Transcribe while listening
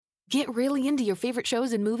Get really into your favorite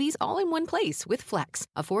shows and movies all in one place with Flex,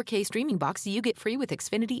 a 4K streaming box you get free with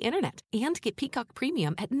Xfinity Internet. And get Peacock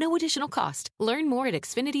Premium at no additional cost. Learn more at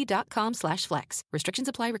xfinity.com/flex. Restrictions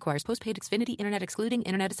apply. Requires postpaid Xfinity Internet excluding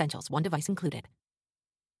Internet Essentials. One device included.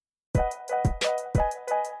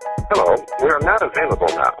 Hello, we are not available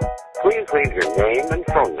now. Please leave your name and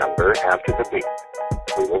phone number after the beep.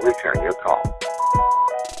 We will return your call.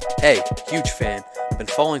 Hey, huge fan. Been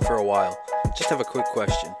following for a while. Just have a quick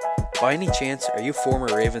question. By any chance, are you former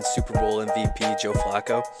Ravens Super Bowl MVP Joe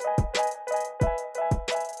Flacco?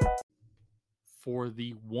 For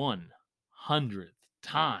the 100th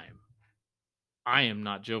time, I am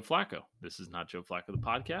not Joe Flacco. This is not Joe Flacco, the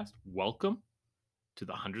podcast. Welcome to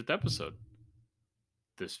the 100th episode.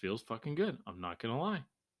 This feels fucking good. I'm not going to lie.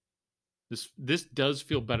 This does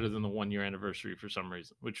feel better than the 1 year anniversary for some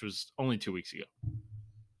reason, which was only 2 weeks ago.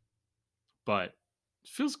 But it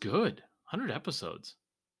feels good. 100 episodes.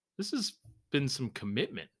 This has been some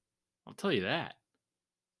commitment. I'll tell you that.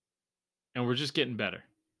 And we're just getting better.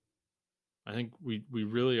 I think we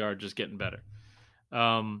really are just getting better.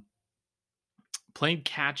 Playing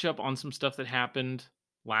catch up on some stuff that happened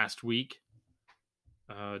last week.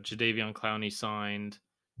 Jadeveon Clowney signed.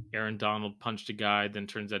 Aaron Donald punched a guy. Then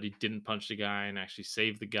turns out he didn't punch the guy and actually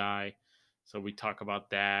saved the guy. So we talk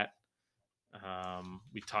about that.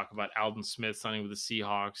 We talk about Aldon Smith signing with the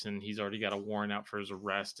Seahawks, and he's already got a warrant out for his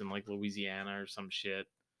arrest in like Louisiana or some shit.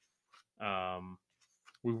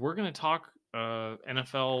 We were going to talk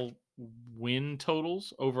NFL win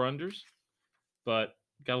totals, over-unders, but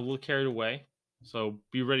got a little carried away. So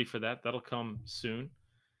be ready for that. That'll come soon.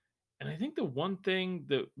 And I think the one thing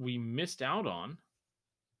that we missed out on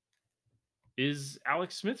is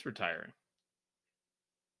Alex Smith retiring.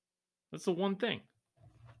 That's the one thing.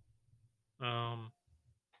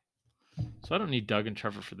 So I don't need Doug and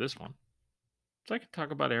Trevor for this one. So I can talk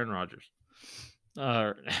about Aaron Rodgers.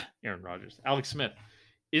 Alex Smith.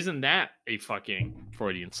 Isn't that a fucking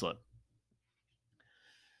Freudian slip?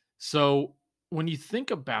 So when you think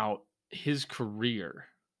about his career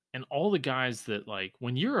and all the guys that, like,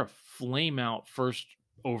 when you're a flame out first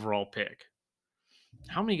overall pick,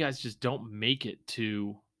 how many guys just don't make it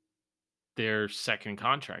to their second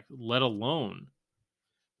contract, let alone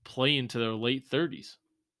play into their late 30s?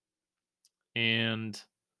 And,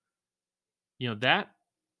 you know, that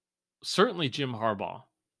certainly Jim Harbaugh,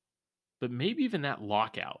 but maybe even that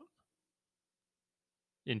lockout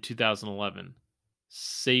in 2011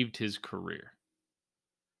 saved his career.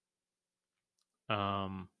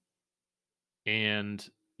 And,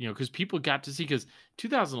 you know, because people got to see, because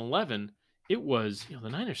 2011, it was, you know, the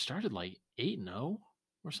Niners started like 8-0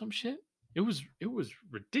 or some shit. It was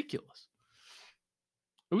ridiculous.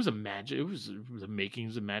 It was the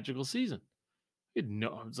makings of a magical season.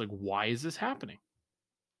 It's like, why is this happening?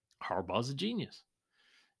 Harbaugh's a genius.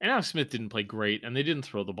 And Alex Smith didn't play great, and they didn't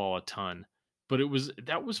throw the ball a ton, but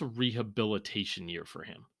that was a rehabilitation year for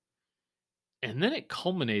him. And then it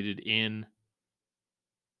culminated in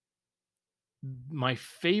my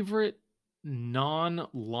favorite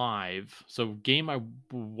non-live, so game I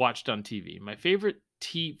watched on TV, my favorite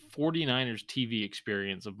 49ers TV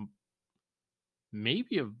experience of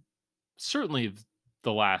certainly of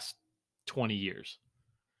the last 20 years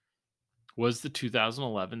was the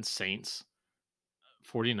 2011 Saints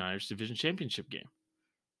 49ers division championship game,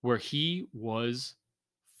 where he was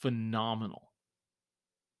phenomenal.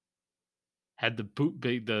 Had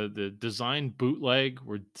the design bootleg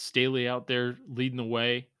where Staley out there leading the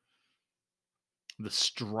way. The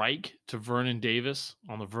strike to Vernon Davis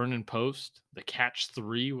on the Vernon post, the catch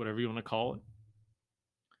 3, whatever you want to call it.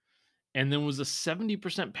 And then was a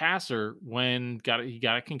 70% passer when he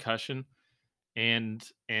got a concussion, and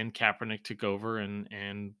Kaepernick took over,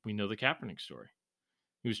 and we know the Kaepernick story.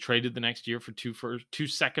 He was traded the next year for two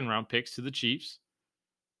second-round picks to the Chiefs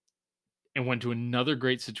and went to another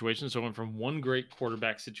great situation. So went from one great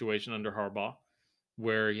quarterback situation under Harbaugh,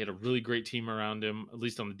 where he had a really great team around him, at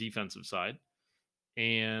least on the defensive side,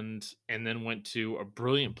 and then went to a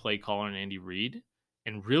brilliant play caller in Andy Reid,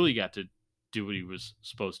 and really got to do what he was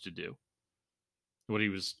supposed to do, what he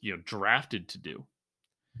was, you know, drafted to do.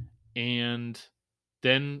 And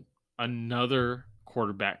then another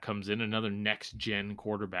quarterback comes in, another next-gen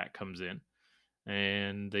quarterback comes in,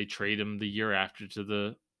 and they trade him the year after to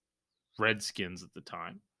the Redskins at the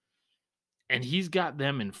time. And he's got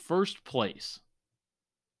them in first place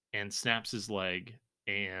and snaps his leg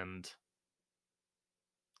and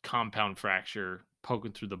compound fracture,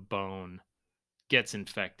 poking through the bone, gets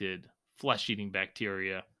infected, flesh-eating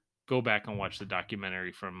bacteria. Go back and watch the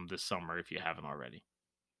documentary from this summer if you haven't already.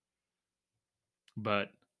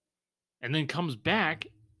 And then comes back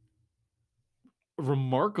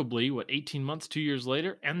remarkably, 18 months, 2 years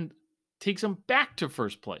later, and takes him back to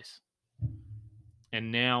first place.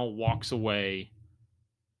 And now walks away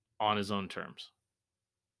on his own terms.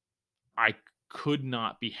 I could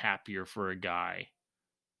not be happier for a guy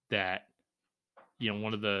that,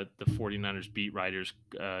 one of the 49ers beat writers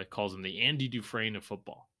calls him the Andy Dufresne of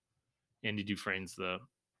football. Andy Dufresne's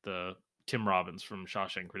the Tim Robbins from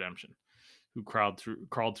Shawshank Redemption, who crawled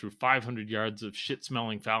through 500 yards of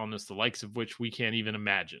shit-smelling foulness, the likes of which we can't even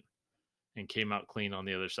imagine, and came out clean on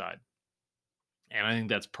the other side. And I think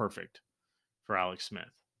that's perfect for Alex Smith.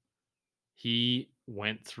 He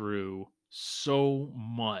went through so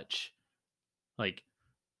much. Like,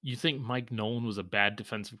 you think Mike Nolan was a bad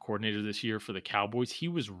defensive coordinator this year for the Cowboys? He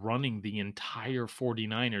was running the entire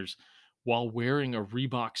 49ers while wearing a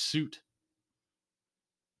Reebok suit.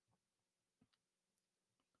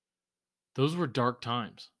 Those were dark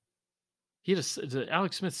times.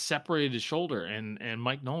 Alex Smith separated his shoulder, and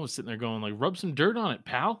Mike Nolan was sitting there going, like, rub some dirt on it,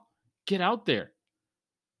 pal. Get out there.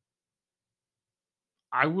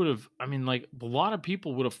 A lot of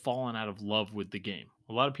people would have fallen out of love with the game.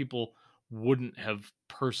 A lot of people wouldn't have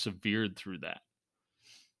persevered through that.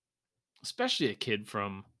 Especially a kid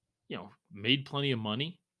from, made plenty of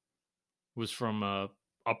money, was from a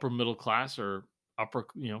upper middle class or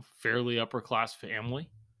fairly upper class family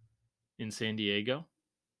in San Diego.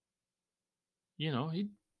 He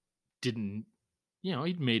didn't,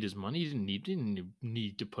 he'd made his money. He didn't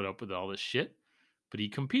need to put up with all this shit, but he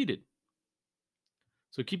competed.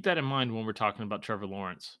 So keep that in mind when we're talking about Trevor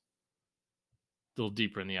Lawrence a little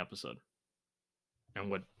deeper in the episode and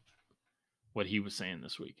what he was saying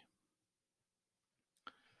this week.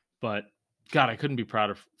 But God, I couldn't be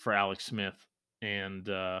prouder for Alex Smith and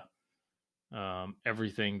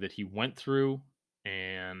everything that he went through.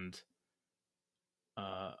 And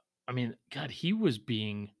God, he was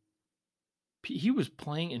playing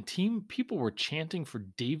and people were chanting for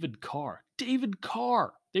David Carr. David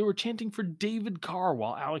Carr. They were chanting for David Carr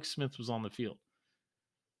while Alex Smith was on the field.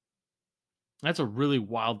 That's a really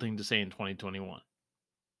wild thing to say in 2021.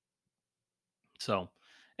 So,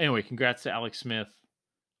 anyway, congrats to Alex Smith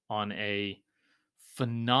on a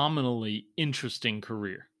phenomenally interesting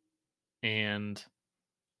career and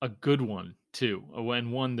a good one too,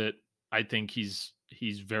 and one that I think he's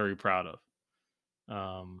very proud of.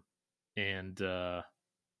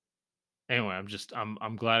 Anyway,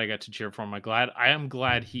 I'm glad I got to cheer for him. I am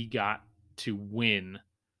glad he got to win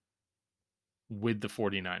with the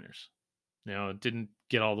 49ers. Didn't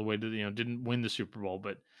get all the way to didn't win the Super Bowl,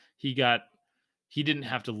 but he didn't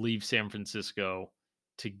have to leave San Francisco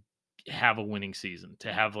to have a winning season,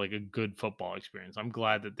 to have like a good football experience. I'm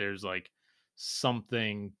glad that there's like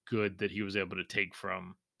something good that he was able to take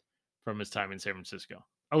from his time in San Francisco.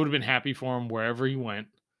 I would have been happy for him wherever he went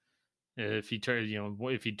if he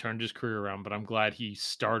turned his career around, but I'm glad he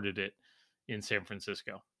started it in San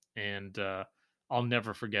Francisco. And I'll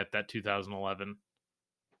never forget that 2011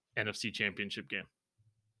 NFC Championship game.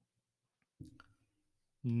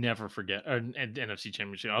 Never forget, and NFC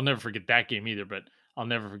Championship. I'll never forget that game either, but I'll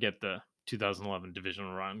never forget the 2011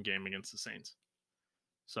 divisional round game against the Saints.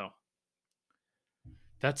 So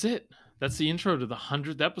that's it. That's the intro to the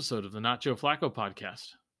 100th episode of the Not Joe Flacco podcast.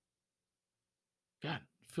 God,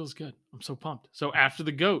 it feels good. I'm so pumped. So after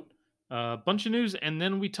the GOAT, a bunch of news, and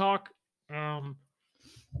then we talk Colin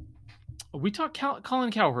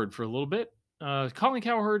Cowherd for a little bit. Colin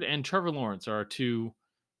Cowherd and Trevor Lawrence are our two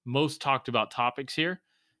most talked about topics here,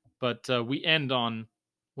 but we end on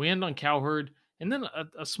Cowherd, and then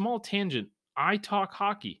a small tangent. I talk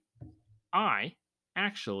hockey. I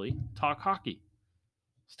actually talk hockey.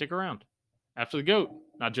 Stick around. After the GOAT,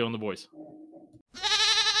 Not Joe and the boys.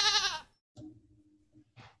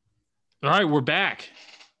 All right, we're back.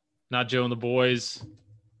 Not Joe and the boys.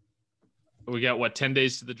 We got 10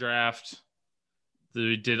 days to the draft.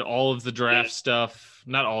 We did all of the draft stuff.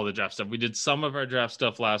 Not all the draft stuff. We did some of our draft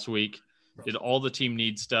stuff last week. Did all the team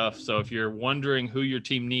needs stuff. So if you're wondering who your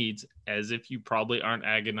team needs, as if you probably aren't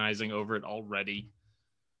agonizing over it already,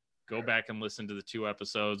 go back and listen to the 2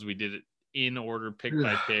 episodes. We did it in order, pick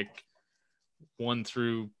by pick, 1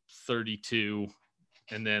 through 32.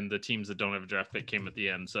 And then the teams that don't have a draft pick came at the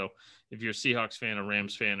end. So if you're a Seahawks fan, a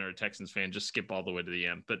Rams fan, or a Texans fan, just skip all the way to the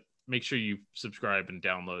end. But make sure you subscribe and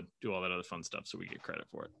download, do all that other fun stuff so we get credit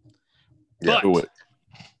for it. Yeah, do it.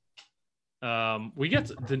 We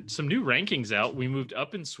got some new rankings out. We moved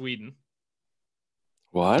up in Sweden.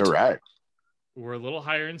 What? All right. We're a little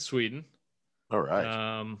higher in Sweden. All right.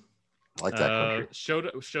 I like that country.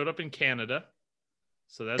 Showed up in Canada.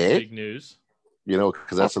 So that's big news.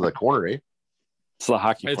 Because that's in the corner, eh? It's the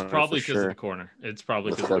hockey corner. It's probably because of the corner. It's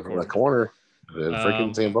probably because of the corner.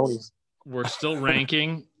 Freaking Zambonis. We're still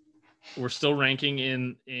ranking. We're still ranking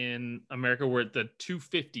in America. We're at the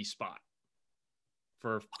 250 spot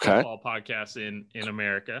for football podcasts in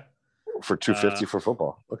America. For 250 for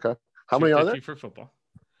football. Okay. How many are there? For football.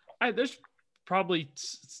 There's probably,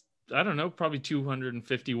 I don't know, probably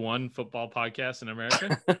 251 football podcasts in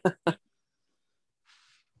America.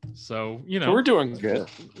 So, so we're doing good.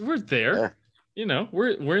 We're there. Yeah.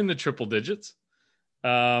 We're in the triple digits.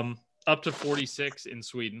 Up to 46 in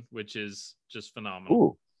Sweden, which is just phenomenal.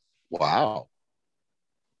 Ooh. Wow.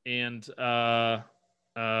 And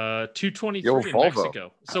 223 in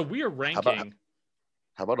Mexico. So we are ranking.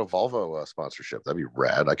 How about a Volvo sponsorship? That'd be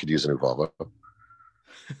rad. I could use a new Volvo.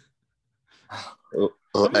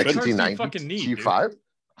 XT90 T5.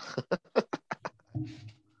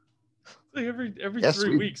 Like every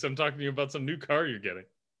 3 weeks, I'm talking to you about some new car you're getting.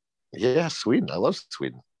 Yeah, Sweden. I love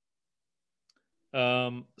Sweden.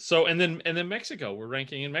 So and then Mexico. We're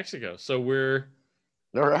ranking in Mexico. So we're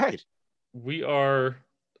all right. We are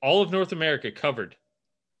all of North America covered.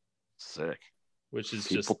 Sick. Which is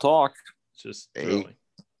people talk. Just thrilling.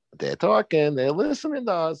 They're talking. They're listening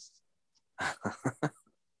to us.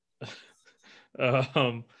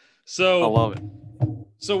 So I love it.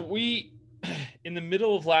 So we, in the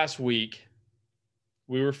middle of last week,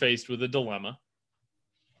 we were faced with a dilemma.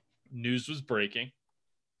 News was breaking.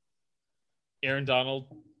 Aaron Donald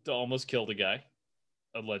almost killed a guy,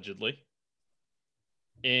 allegedly.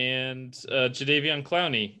 And Jadeveon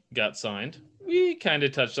Clowney got signed. We kind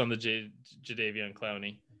of touched on the Jadeveon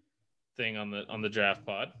Clowney thing on the draft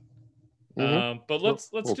pod. Mm-hmm. But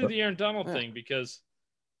let's do the Aaron Donald thing, because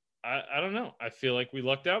I don't know. I feel like we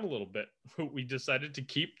lucked out a little bit. We decided to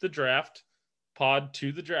keep the draft pod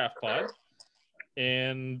to the draft pod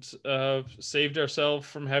and saved ourselves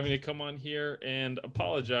from having to come on here and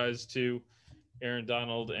apologize to Aaron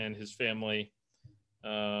Donald and his family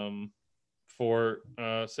for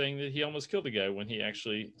saying that he almost killed a guy when he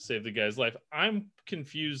actually saved the guy's life. I'm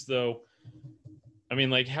confused, though. I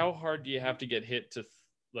mean, like, how hard do you have to get hit to,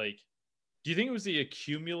 do you think it was the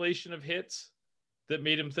accumulation of hits that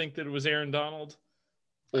made him think that it was Aaron Donald,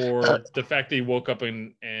 or the fact that he woke up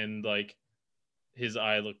and like his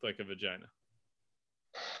eye looked like a vagina?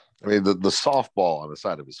 I mean, the softball on the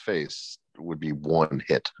side of his face would be one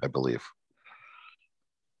hit, I believe.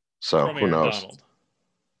 So From who Aaron knows? Donald.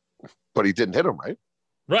 But he didn't hit him, right?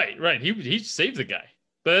 Right. He saved the guy.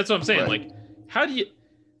 But that's what I'm saying. Right. Like, how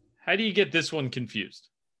do you get this one confused?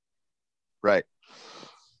 Right.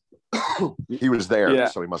 He was there,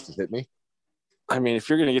 so he must have hit me. I mean, if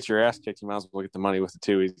you're going to get your ass kicked, you might as well get the money with it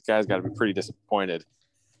too. These guys got to be pretty disappointed.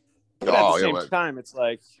 But at the same time, it's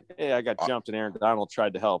like, hey, I got jumped and Aaron Donald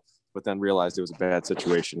tried to help, but then realized it was a bad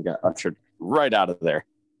situation, got ushered right out of there.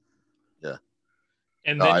 Yeah.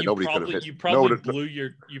 And then you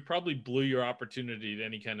probably blew your opportunity at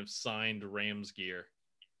any kind of signed Rams gear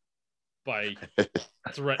by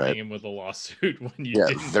threatening him with a lawsuit when you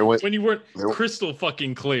when you weren't crystal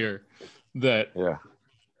fucking clear that. Yeah.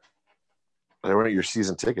 They weren't your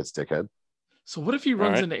season tickets, dickhead. So what if he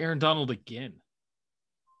runs into Aaron Donald again?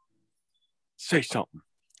 Say something.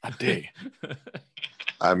 I dig.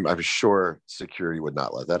 I'm sure security would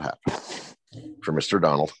not let that happen for Mr.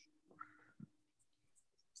 Donald.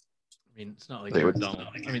 I mean, it's not like Aaron Donald.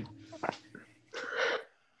 I mean,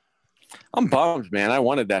 I'm bummed, man. I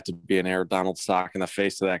wanted that to be an Aaron Donald sock in the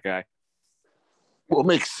face of that guy. Well, it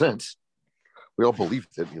makes sense. We all believed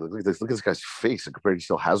it. Look at this guy's face. He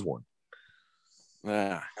still has one.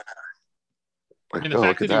 Yeah. And the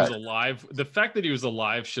fact that he was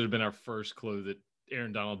alive, should have been our first clue that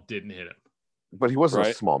Aaron Donald didn't hit him. But he wasn't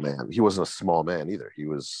a small man. He wasn't a small man either. He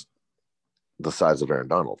was the size of Aaron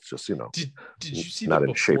Donald. Just, Did you see the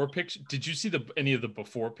before picture? Did you see any of the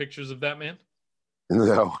before pictures of that man?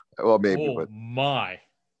 No. Well, maybe. Oh my!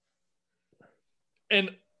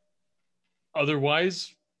 And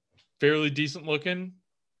otherwise, fairly decent looking.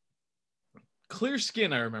 Clear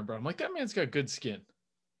skin, I remember. I'm like, that man's got good skin.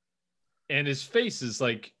 And his face is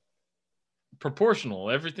like proportional.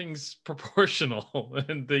 Everything's proportional.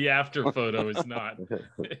 And the after photo is not.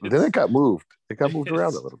 Then it got moved. It got moved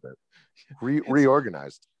around a little bit.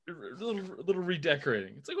 Reorganized. A little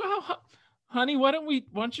redecorating. It's like, well, honey, why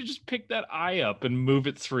don't you just pick that eye up and move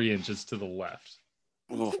it 3 inches to the left?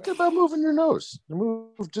 Think about moving your nose.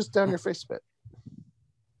 Move just down your face a bit.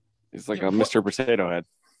 He's like a Mr. Potato Head.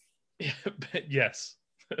 Yeah, yes.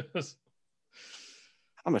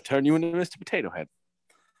 I'm gonna turn you into Mr. Potato Head.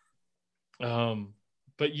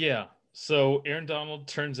 But yeah, so Aaron Donald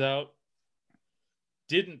turns out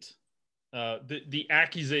didn't. The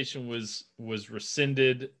accusation was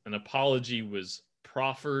rescinded. An apology was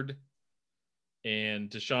proffered. And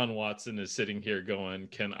Deshaun Watson is sitting here going,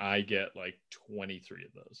 can I get like 23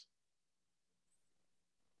 of those?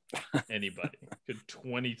 Anybody? Could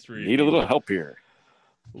 23 need a little help here?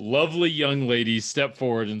 Lovely young ladies step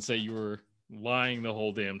forward and say you were lying the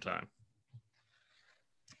whole damn time.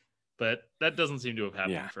 But that doesn't seem to have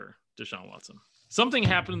happened for Deshaun Watson. Something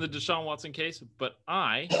happened in the Deshaun Watson case, but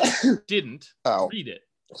I didn't read it.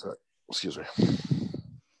 Sorry. Excuse me.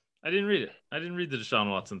 I didn't read it. I didn't read the Deshaun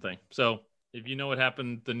Watson thing. So if you know what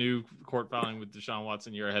happened, the new court filing with Deshaun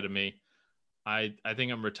Watson, you're ahead of me. I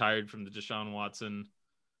think I'm retired from the Deshaun Watson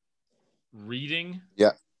reading.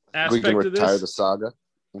 Yeah. Aspect we can retire of the saga.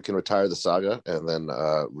 We can retire the saga and then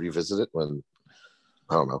revisit it when,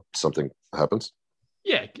 I don't know, something happens.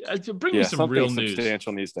 Yeah, bring me some real news.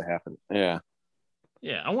 Substantial needs to happen. Yeah.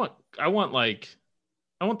 Yeah, I want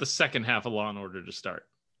the second half of Law and Order to start.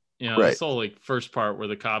 You know, Right. this whole like first part where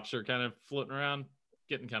the cops are kind of floating around,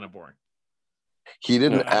 getting kind of boring. He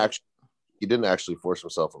didn't actually force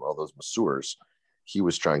himself on all those masseurs. He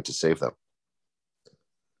was trying to save them.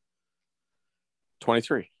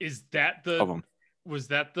 23. Is that the? Of them. Was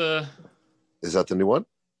that the? Is that the new one?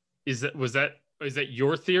 Is that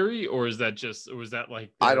your theory, or was that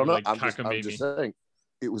like? I don't know. Like I'm just saying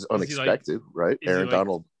it was unexpected, right? Aaron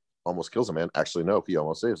Donald almost kills a man. Actually, no, he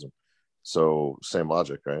almost saves him. So same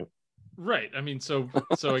logic, right? Right. I mean, so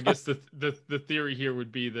I guess the theory here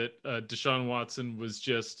would be that Deshaun Watson was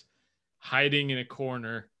just hiding in a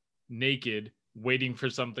corner, naked, waiting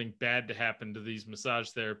for something bad to happen to these massage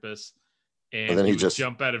therapists, and then he would just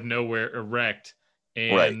jump out of nowhere, erect,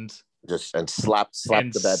 and slap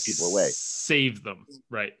the bad people away, save them.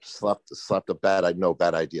 Right. Slap the bad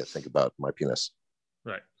idea. Think about my penis.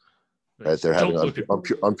 Right. They're having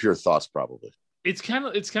unpure thoughts, probably. It's kind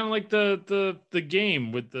of like the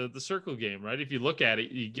game with the circle game, right? If you look at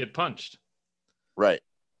it, you get punched. Right.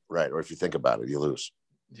 Or if you think about it, you lose.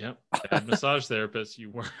 Yep. Bad massage therapist.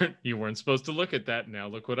 You weren't supposed to look at that. Now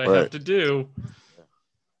look what I have to do.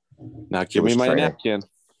 Now give me my napkin.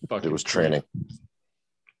 It was training.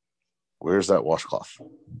 Where's that washcloth?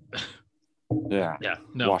 Yeah.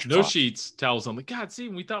 No sheets, towels on. God, see,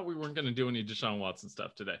 we thought we weren't going to do any Deshaun Watson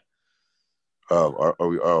stuff today. Oh, are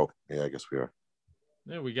we? Oh, yeah, I guess we are.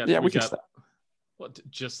 Yeah, we got. Well,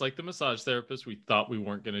 just like the massage therapist, we thought we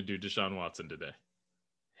weren't going to do Deshaun Watson today.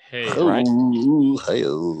 Hey, right. Full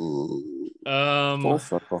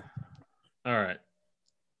circle. All right,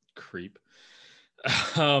 creep.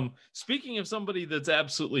 Speaking of somebody that's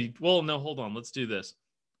absolutely no, hold on. Let's do this.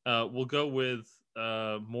 We'll go with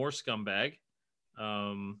more scumbag.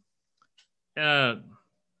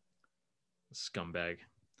 Scumbag.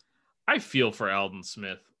 I feel for Aldon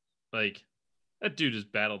Smith. Like, that dude has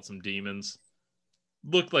battled some demons.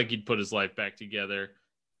 Looked like he'd put his life back together,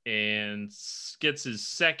 and gets his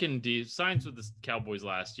second deal. Signs with the Cowboys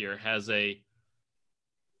last year. Has I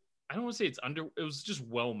don't want to say it was just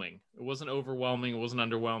whelming. It wasn't overwhelming. It wasn't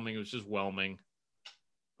underwhelming. It was just whelming.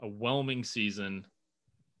 A whelming season,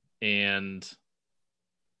 and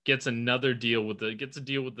gets another deal with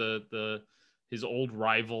his old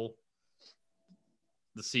rival,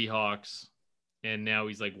 the Seahawks, and now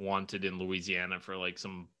he's like wanted in Louisiana for like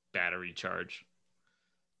some battery charge.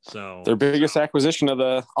 So their biggest acquisition of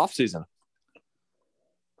the offseason.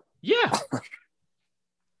 Yeah.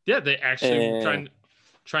 Yeah, they actually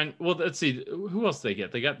trying. Well, let's see who else they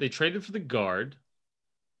get. They traded for the guard.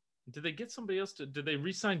 Did they get somebody else? Did they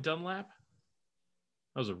re-sign Dunlap?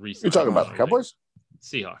 That was a re-sign. You're talking about the Cowboys?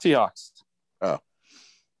 Seahawks. Oh.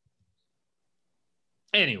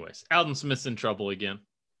 Anyways, Aldon Smith's in trouble again.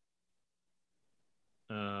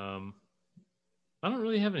 I don't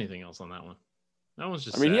really have anything else on that one. That one's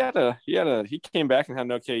just. I mean, sad. he came back and had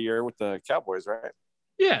an okay year with the Cowboys, right?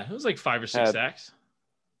 Yeah, it was like 5 or 6 sacks.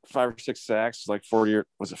 5 or 6 sacks, like 40 or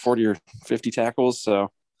 50 tackles.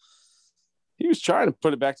 So he was trying to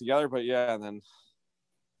put it back together, but yeah, and then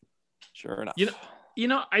sure enough. You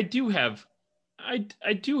know, I do have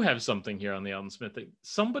something here on the Aldon Smith thing.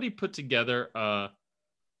 Somebody put together a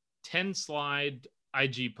 10-slide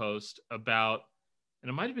IG post about, and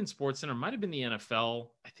it might have been SportsCenter, it might have been the NFL.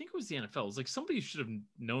 I think it was the NFL. It was like somebody should have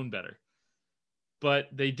known better. But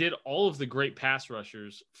they did all of the great pass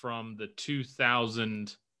rushers from the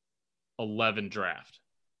 2011 draft.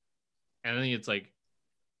 And I think it's like,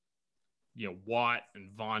 Watt and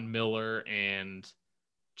Von Miller and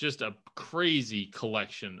just a crazy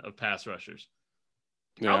collection of pass rushers.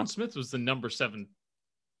 Yeah. Aldon Smith was the number 7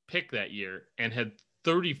 pick that year and had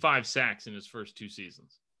 35 sacks in his first 2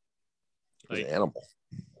 seasons. Like, an animal.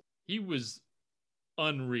 He was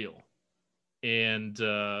unreal. And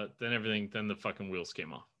then the fucking wheels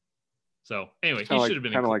came off. So anyway, he should have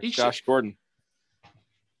been kind of like Josh Gordon.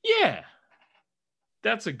 Yeah,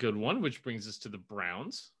 that's a good one, which brings us to the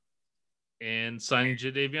Browns and signing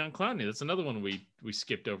Jadeveon Clowney. That's another one we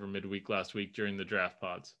skipped over midweek last week during the draft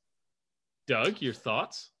pods. Doug, your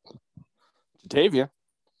thoughts? Jadeveon.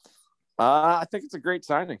 I think it's a great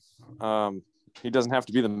signing. He doesn't have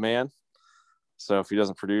to be the man. So if he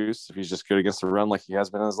doesn't produce, if he's just good against the run like he has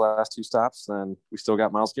been in his last 2 stops, then we still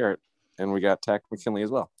got Myles Garrett and we got Takk McKinley as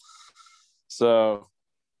well. So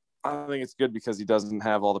I think it's good because he doesn't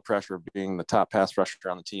have all the pressure of being the top pass rusher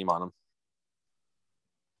on the team on him.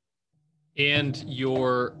 And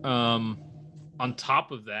you're on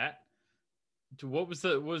top of that, what was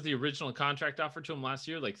the original contract offer to him last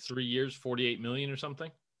year? Like 3 years, $48 million or something?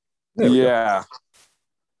 Yeah.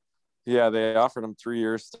 Yeah, they offered him 3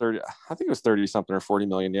 years, 30. I think it was 30 something or 40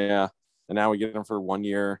 million. Yeah. And now we get him for 1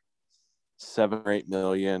 year, 7 or 8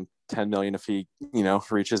 million, 10 million if he,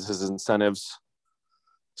 reaches his incentives.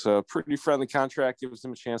 So pretty friendly contract, gives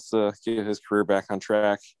him a chance to get his career back on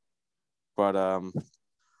track. But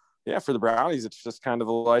yeah, for the Brownies, it's just kind of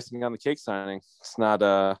a icing on the cake signing. It's not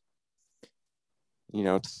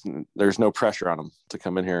there's no pressure on him to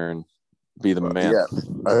come in here and be the man. Yeah, I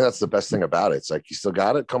think that's the best thing about it. It's like, you still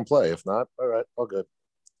got it, come play. If not, all right, all good.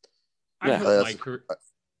 I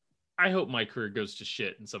hope my career goes to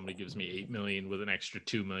shit and somebody gives me $8 million with an extra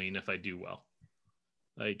 $2 million if I do well.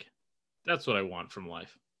 Like, that's what I want from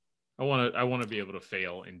life. I want to be able to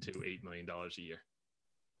fail into $8 million a year.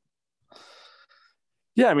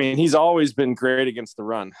 Yeah, I mean, he's always been great against the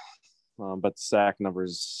run, but the sack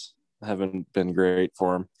numbers haven't been great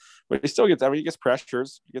for him. But he still gets, he gets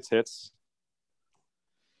pressures, he gets hits.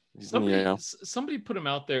 Somebody put him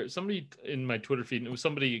out there. Somebody in my Twitter feed, and it was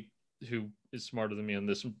somebody who is smarter than me on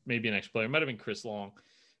this, maybe an ex-player, might have been Chris Long,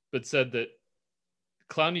 but said that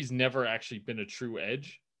Clowney's never actually been a true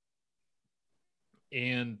edge.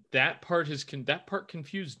 And that part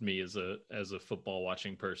confused me as a football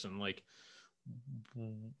watching person. Like,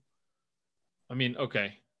 I mean,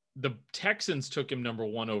 okay, the Texans took him number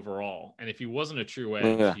 1 overall, and if he wasn't a true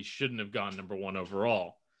edge, he shouldn't have gone number 1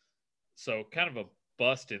 overall. So kind of a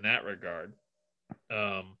bust in that regard,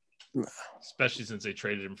 especially since they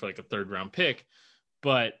traded him for like a 3rd round pick.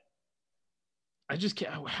 But I just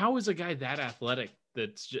can't. How is a guy that athletic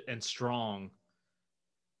and strong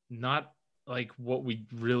not like what we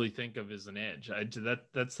really think of as an edge?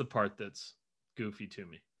 That's the part that's goofy to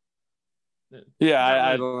me. Yeah,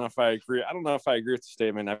 I don't know if I agree. I don't know if I agree with the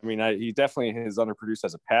statement. I mean, he definitely is underproduced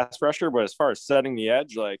as a pass rusher, but as far as setting the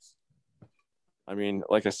edge, like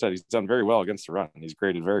I said, he's done very well against the run. He's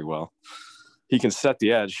graded very well. He can set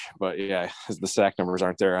the edge, but yeah, the sack numbers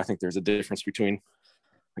aren't there. I think there's a difference between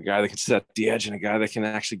a guy that can set the edge and a guy that can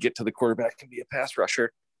actually get to the quarterback and be a pass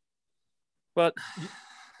rusher. But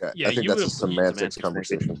yeah, I think that's a semantics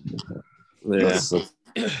conversation. Yeah.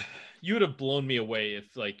 You would have blown me away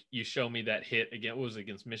if, like, you show me that hit again. What was it,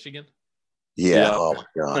 against Michigan? Yeah. Oh my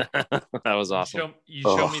god, that was awesome. You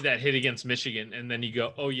show me that hit against Michigan, and then you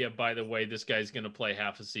go, "Oh yeah, by the way, this guy's going to play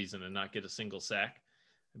half a season and not get a single sack."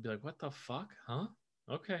 I'd be like, "What the fuck, huh?"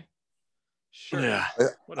 Okay, sure. Yeah,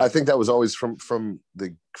 I think that was always from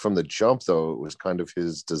the jump, though. It was kind of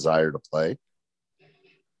his desire to play.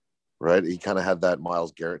 Right, he kind of had that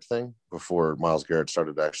Myles Garrett thing before Myles Garrett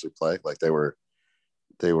started to actually play. Like they were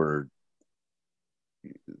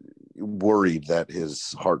worried that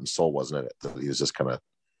his heart and soul wasn't in it, that he was just kind of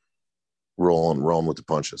rolling with the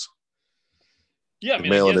punches. Yeah, I mean,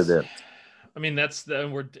 mailing it in. I mean,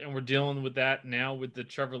 we're dealing with that now with the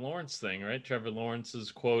Trevor Lawrence thing, right? Trevor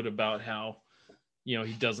Lawrence's quote about how,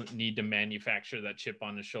 he doesn't need to manufacture that chip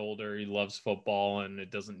on his shoulder. He loves football, and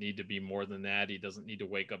it doesn't need to be more than that. He doesn't need to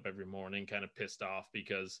wake up every morning kind of pissed off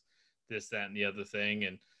because this, that, and the other thing.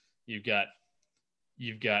 And you've got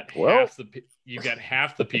half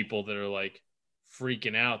the people that are like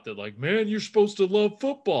freaking out. They're like, "Man, you're supposed to love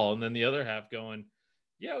football," and then the other half going,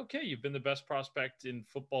 "Yeah, okay, you've been the best prospect in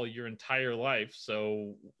football your entire life,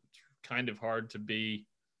 so it's kind of hard to be."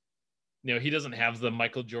 He doesn't have the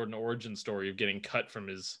Michael Jordan origin story of getting cut from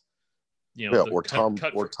his, or Tom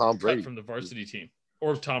Brady from the varsity team,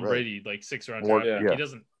 or Tom Brady, like 6th round. He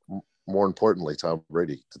doesn't. More importantly, Tom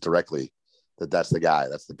Brady directly. That's the guy.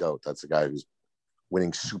 That's the GOAT. That's the guy who's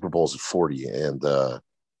winning Super Bowls at 40 and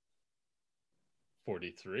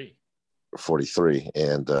 43.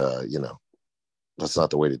 And that's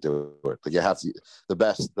not the way to do it. But you have to the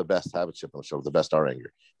best have a chip on the shoulder, the best are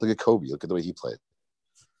angry. Look at Kobe. Look at the way he played.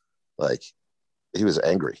 Like, he was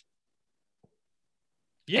angry.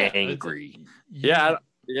 Yeah, angry. Yeah.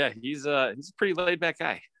 He's a pretty laid back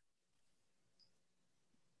guy.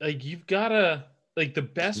 Like, you've got to, like, the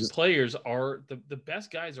best players are the best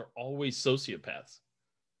guys are always sociopaths.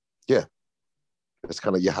 Yeah. It's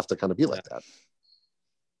kind of, you have to kind of be like that.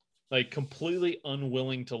 Like completely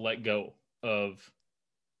unwilling to let go of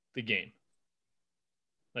the game.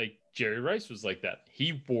 Like Jerry Rice was like that.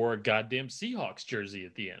 He wore a goddamn Seahawks jersey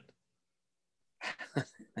at the end.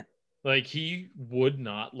 Like he would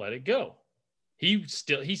not let it go. He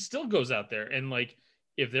still goes out there and like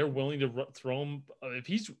if they're willing to throw him,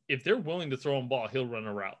 if they're willing to throw him ball, he'll run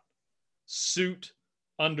a route. Suit,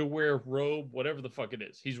 underwear, robe, whatever the fuck it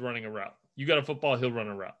is, he's running a route. You got a football, he'll run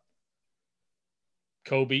a route.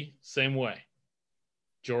 Kobe, same way.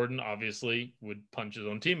 Jordan obviously would punch his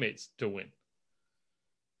own teammates to win.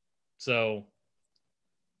 So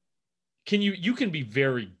you can be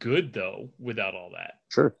very good though without all that.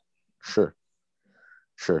 Sure.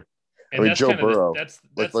 And that's Joe Burrow. That's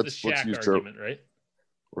the Shaq argument, right?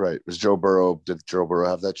 Right. Did Joe Burrow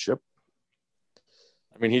have that chip?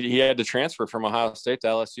 I mean, he had to transfer from Ohio State to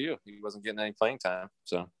LSU. He wasn't getting any playing time.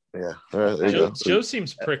 So yeah. Joe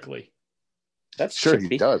seems prickly. That's sure chippy.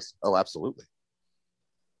 He does. Oh, absolutely.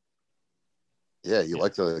 Yeah,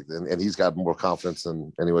 and he's got more confidence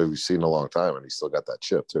than anybody we've seen in a long time, and he's still got that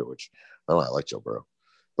chip too, which I don't know. I like Joe Burrow,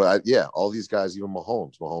 but all these guys, even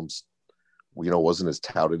Mahomes, wasn't as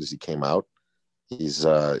touted as he came out. He's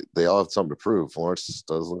they all have something to prove. Lawrence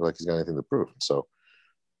doesn't look like he's got anything to prove. So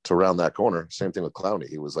to round that corner, same thing with Clowney.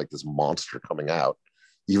 He was like this monster coming out.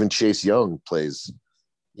 Even Chase Young plays,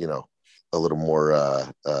 a little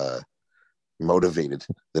more motivated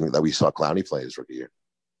than that we saw Clowney play his rookie year.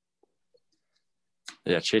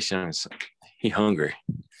 Yeah, Chase Young he hungry.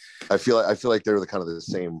 I feel like they're the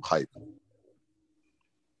same hype.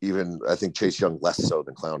 Even I think Chase Young less so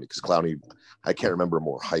than Clowney, because Clowney, I can't remember a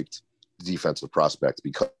more hyped defensive prospect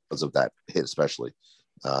because of that hit, especially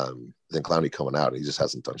than Clowney coming out. He just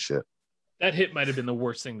hasn't done shit. That hit might have been the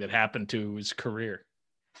worst thing that happened to his career.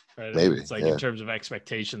 Right? Maybe it's like in terms of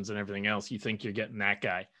expectations and everything else, you think you're getting that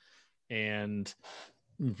guy, and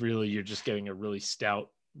really you're just getting a really stout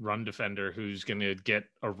run defender who's going to get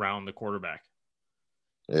around the quarterback.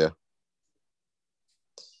 Yeah.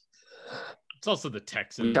 It's also the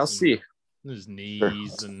Texans. I'll see. His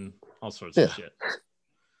knees and all sorts of shit.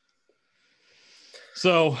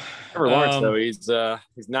 So Trevor Lawrence, though,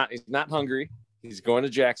 he's not hungry. He's going to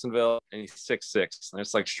Jacksonville, and he's 6'6".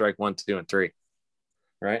 That's like strike 1, 2, and 3,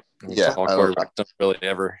 right? Yeah, all quarterbacks don't really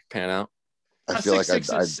ever pan out. I feel like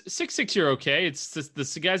 6'6", you're okay. It's just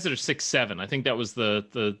the guys that are 6'7". I think that was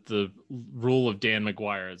the rule of Dan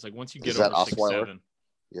McGuire. It's like once you get over 6'7".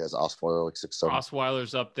 Yeah, is Osweiler like 6'7"?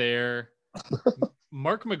 Osweiler's up there.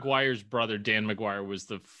 Mark McGuire's brother, Dan McGuire, was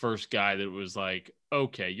the first guy that was like,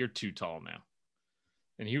 okay, you're too tall now.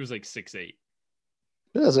 And he was like 6'8".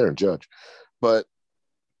 Yeah, it's Aaron Judge. But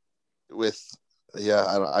I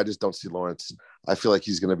just don't see Lawrence. I feel like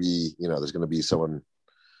he's going to be, there's going to be someone,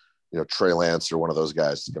 Trey Lance or one of those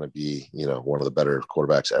guys is going to be, one of the better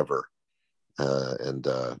quarterbacks ever. And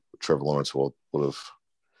Trevor Lawrence will have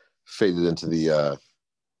faded into the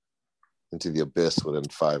abyss within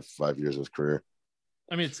five years of his career.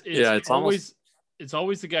 I mean, it's always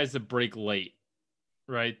the guys that break late,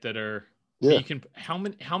 right? That are, you can, how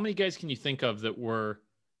many guys can you think of that were,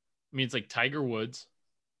 I mean, it's like Tiger Woods.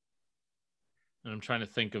 And I'm trying to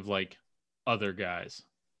think of like other guys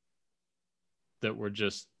that were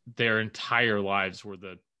just, their entire lives were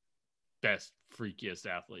the best, freakiest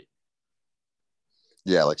athlete.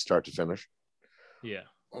 Yeah, like start to finish. Yeah.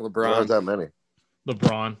 LeBron. There aren't that many.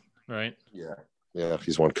 LeBron, right? Yeah,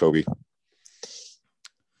 he's won Kobe.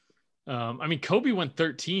 I mean, Kobe went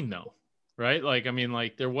 13 though, right? Like, I mean,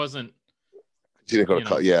 like there wasn't. He didn't go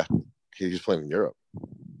to yeah. He was playing in Europe.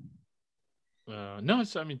 No,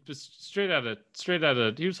 I mean, just straight out of.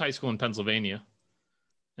 He was high school in Pennsylvania,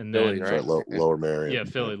 and Philly, then right? Lower Marion. Yeah,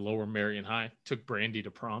 Philly, Lower Marion High. Took Brandy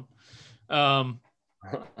to prom. Good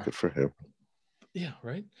for him. Yeah,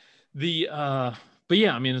 right. But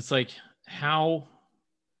yeah, I mean, it's like how.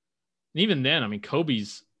 Even then, I mean, Kobe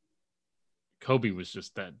was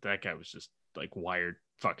just that guy was just like wired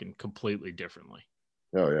fucking completely differently.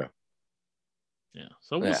 Oh yeah. Yeah.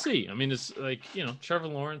 So we'll see. I mean, it's like, Trevor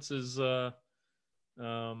Lawrence is this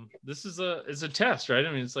is a test, right?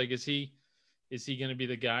 I mean, it's like, is he going to be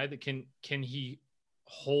the guy that can he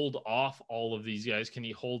hold off all of these guys? Can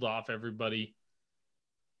he hold off everybody?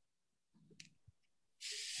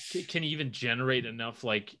 Can he even generate enough,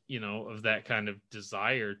 like, of that kind of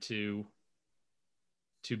desire to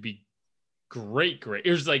be great? Or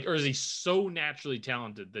is he so naturally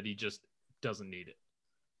talented that he just doesn't need it,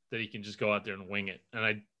 that he can just go out there and wing it? And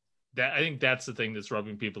I think that's the thing that's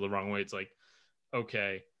rubbing people the wrong way. It's like,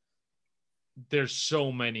 okay, there's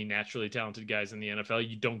so many naturally talented guys in the NFL.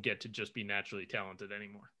 You don't get to just be naturally talented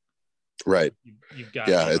anymore. Right. You've got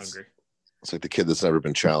to be hungry. It's like the kid that's never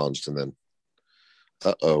been challenged, and then,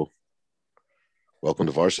 welcome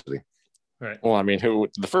to varsity. Right. Well, I mean,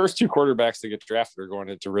 the first two quarterbacks that get drafted are going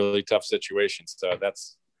into really tough situations, so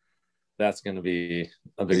that's going to be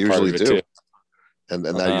a big part of it too. And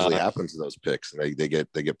that usually happens to those picks, and they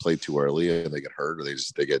get played too early, and they get hurt, or they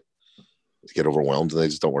get overwhelmed, and they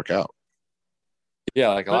just don't work out. Yeah,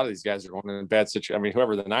 like a lot of these guys are going in bad situation. I mean,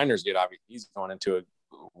 whoever the Niners get, obviously, he's going into a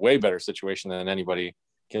way better situation than anybody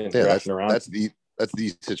can draft around. That's the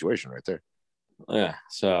situation right there. Yeah.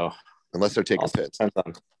 So unless they're taking pits.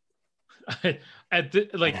 At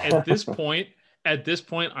this point,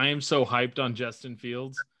 I am so hyped on Justin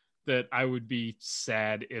Fields that I would be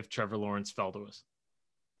sad if Trevor Lawrence fell to us.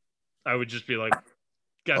 I would just be like,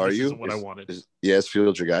 God, this isn't what I wanted. Is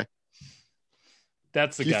Fields your guy?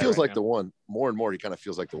 That's the guy. He feels like the one. More and more, he kind of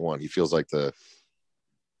feels like the one. He feels like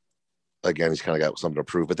again, he's kind of got something to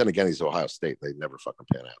prove. But then again, he's Ohio State. They never fucking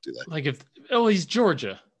pan out, do they? Like he's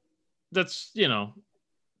Georgia. That's, the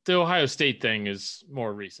Ohio State thing is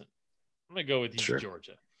more recent. I'm going to go with he's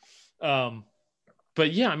Georgia.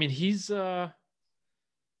 But yeah, I mean, he's, it's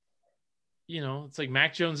like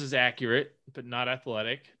Mac Jones is accurate, but not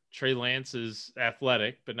athletic. Trey Lance is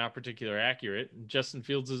athletic, but not particularly accurate. And Justin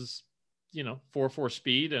Fields is, 4.4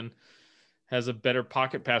 speed and has a better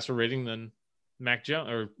pocket passer rating than Mac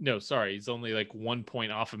Jones. He's only like 1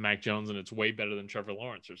 point off of Mac Jones, and it's way better than Trevor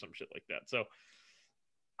Lawrence or some shit like that. So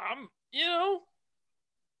I'm,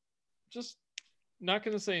 just not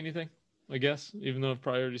going to say anything, I guess, even though I've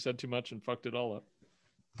probably already said too much and fucked it all up.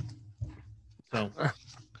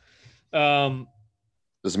 So,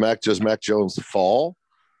 does Mac Jones fall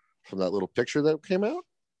from that little picture that came out?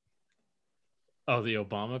 Oh, the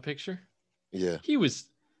Obama picture? Yeah. He was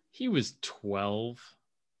 12.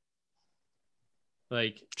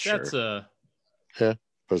 Like, sure. That's a... Yeah.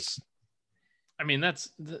 But I mean, that's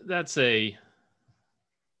a...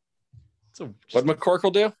 What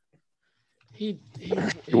McCorkle do? He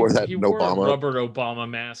wore that wore a rubber Obama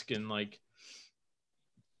mask, and like,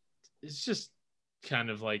 it's just kind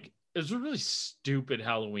of like, it was a really stupid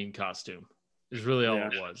Halloween costume is really all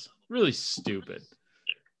it was. Really stupid.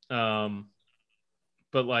 But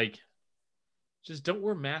like, just don't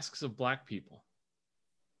wear masks of black people.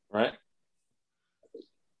 Right.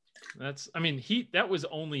 That was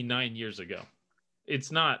only 9 years ago.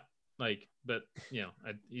 It's not like, but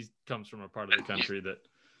he comes from a part of the country that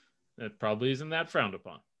probably isn't that frowned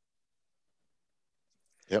upon.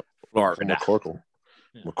 Yep. McCorkle.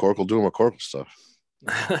 Yeah. McCorkle doing McCorkle stuff.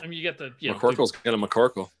 I mean, you get the McCorkle's got a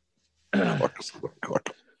McCorkle.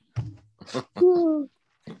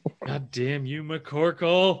 God damn you,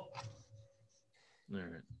 McCorkle! All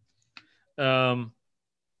right.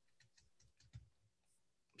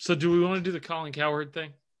 So, do we want to do the Colin Cowherd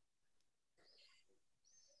thing?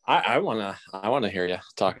 I wanna hear you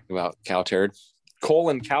talk about Cowherd.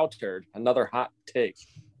 Colin Cowherd, another hot take.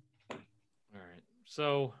 All right.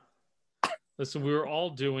 So, listen, we were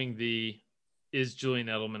all doing the "Is Julian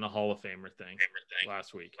Edelman a Hall of Famer" thing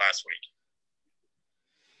last week.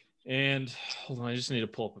 And hold on, I just need to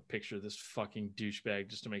pull up a picture of this fucking douchebag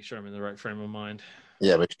just to make sure I'm in the right frame of mind.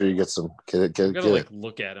 Yeah, make sure you get some. Get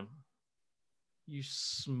look at him. You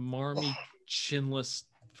smarmy, chinless,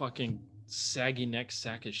 fucking saggy neck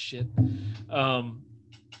sack of shit.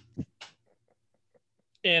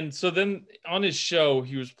 And so then on his show,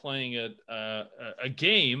 he was playing a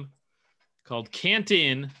game called Can't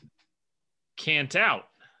In, Can't Out,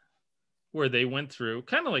 where they went through,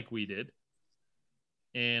 kind of like we did,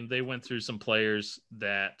 and they went through some players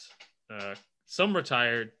that some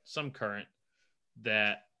retired, some current,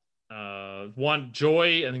 that one,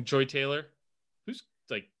 Joy, I think Joy Taylor, who's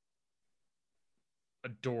like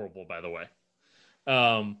adorable, by the way.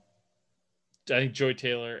 I think Joy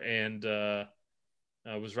Taylor and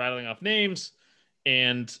was rattling off names,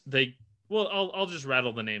 and I'll just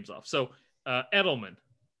rattle the names off. So Edelman,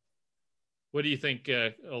 what do you think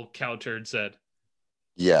old Cowherd said?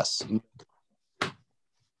 Yes.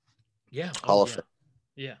 Yeah. Hall of Fame.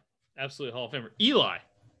 Yeah, absolutely Hall of Famer. Eli.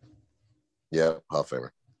 Yeah, Hall of Famer.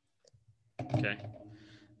 Okay.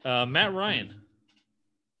 Matt Ryan.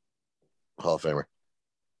 Hall of Famer.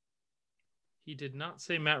 He did not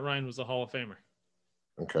say Matt Ryan was a Hall of Famer.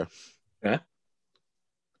 Okay. Yeah.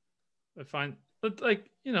 I find, but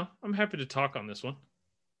I'm happy to talk on this one.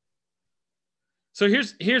 So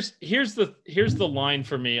here's the line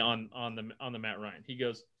for me on the Matt Ryan. He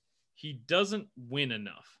goes, he doesn't win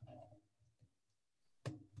enough.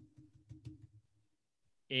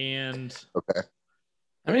 And okay.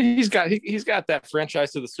 I mean, he's got that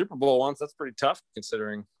franchise to the Super Bowl once. That's pretty tough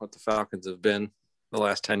considering what the Falcons have been the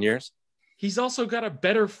last 10 years. he's also got a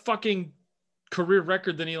better fucking career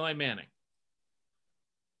record than Eli Manning.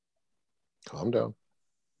 Calm down.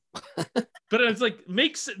 But it's like,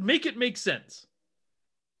 make it make sense.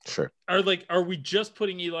 Sure. Are we just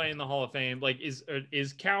putting Eli in the Hall of Fame? Like, is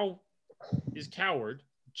Cowherd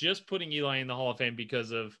just putting Eli in the Hall of Fame because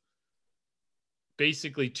of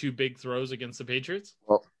basically 2 big throws against the Patriots?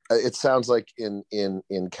 Well, it sounds like in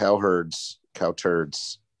Cowherd's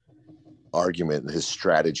argument, his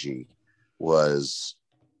strategy was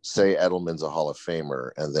say Edelman's a Hall of Famer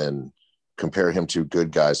and then compare him to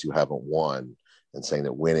good guys who haven't won, and saying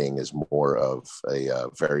that winning is more of a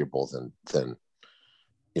variable than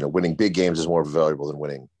winning big games is more valuable than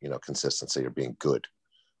winning consistency or being good.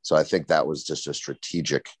 So I think that was just a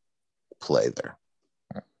strategic play there.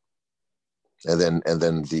 And then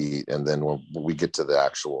when we get to the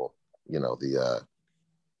actual, the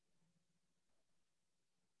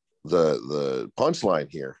punchline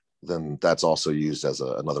here, then that's also used as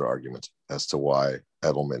another argument as to why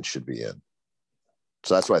Edelman should be in.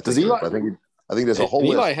 So that's why I think there's a whole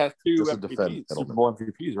Eli list has 2 MVPs, Super Bowl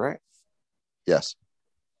MVPs, right? Yes.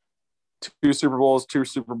 2 Super Bowls, 2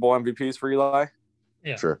 Super Bowl MVPs for Eli.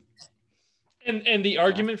 Yeah, sure. And the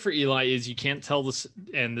argument for Eli is you can't tell this,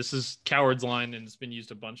 and this is Cowherd's line, and it's been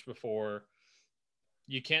used a bunch before.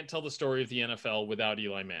 You can't tell the story of the NFL without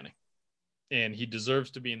Eli Manning, and he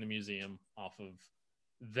deserves to be in the museum off of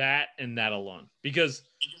that and that alone. Because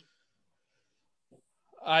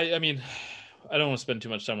I mean, I don't want to spend too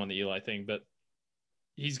much time on the Eli thing, but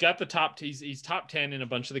he's got the he's top 10 in a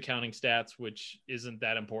bunch of the counting stats, which isn't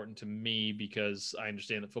that important to me because I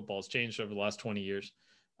understand that football has changed over the last 20 years.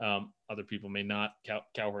 Other people may not.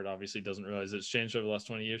 Cowherd obviously doesn't realize it's changed over the last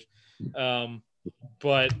 20 years.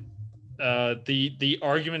 But the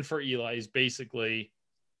argument for Eli is basically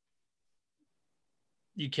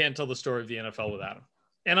you can't tell the story of the NFL without him.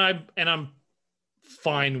 And I'm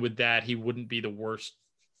fine with that. He wouldn't be the worst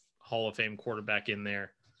Hall of Fame quarterback in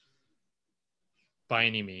there by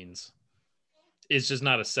any means. It's just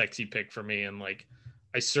not a sexy pick for me. And like,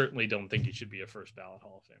 I certainly don't think he should be a first ballot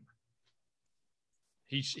Hall of Famer.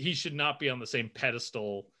 He should not be on the same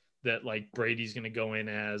pedestal that like Brady's going to go in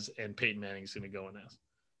as and Peyton Manning's going to go in as.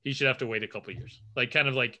 He should have to wait a couple of years. Like kind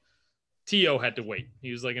of like T.O. had to wait.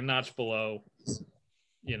 He was like a notch below,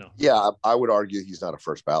 Yeah, I would argue he's not a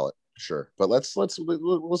first ballot. Sure. But let's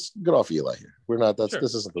get off Eli here. We're not, that's not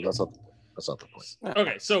the point.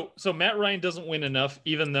 Okay. So Matt Ryan doesn't win enough,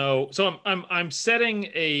 even though, so I'm setting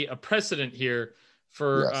a precedent here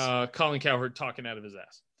for Colin Cowherd talking out of his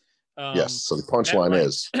ass. Yes. So the punchline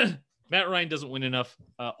is Matt Ryan doesn't win enough.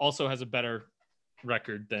 Also has a better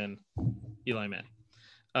record than Eli Manning.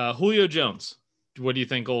 Julio Jones. What do you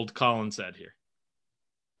think old Colin said here?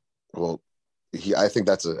 Well, I think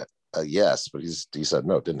that's a yes, but he said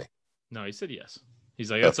no, didn't he? No, he said yes. He's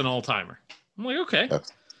like, that's an all timer. I'm like, okay.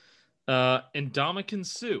 Yeah. And Ndamukong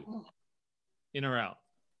Suh, in or out?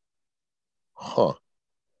 Huh.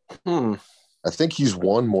 I think he's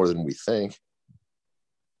won more than we think.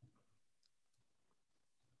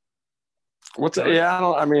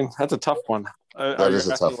 I mean, that's a tough one. That is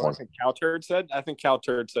a tough one. I think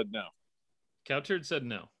Cowherd said no. Cowherd said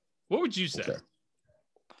no. What would you say? Okay.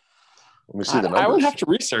 Let me see the numbers. I would have to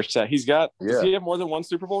research that. He's got. Yeah. Does he have more than 1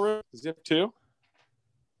 Super Bowl ring? Does he have 2?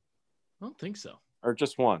 I don't think so. Or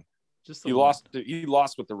just 1? Just he lost. He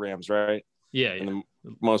lost with the Rams, right? Yeah. In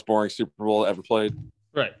the most boring Super Bowl ever played.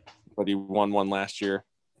 Right. But he won one last year.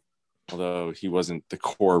 Although he wasn't the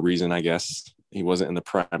core reason, I guess. He wasn't in the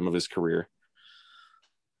prime of his career.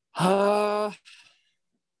 I'm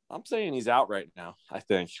saying he's out right now, I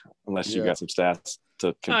think, unless you got some stats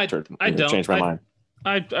to change my mind.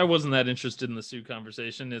 I wasn't that interested in the Suh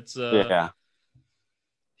conversation. It's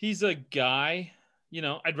he's a guy,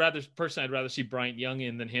 I'd rather see Bryant Young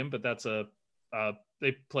in than him, but that's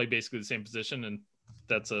they play basically the same position, and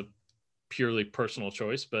that's a purely personal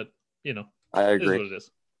choice, but I agree. It is what it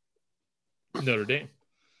is. Notre Dame.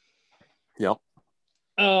 Yep.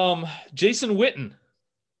 Jason Witten.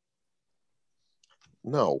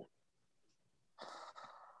 No.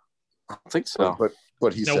 I don't think so.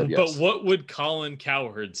 But he said yes. But what would Colin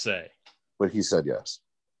Cowherd say? But he said yes.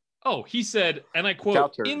 Oh, he said, and I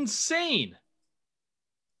quote, Cowherd. insane.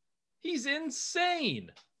 He's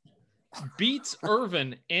insane. Beats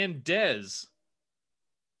Irvin and Dez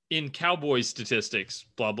in Cowboys statistics,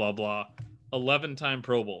 blah, blah, blah. 11-time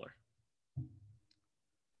Pro Bowler.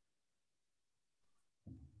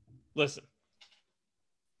 Listen.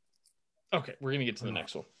 Okay, we're going to get to the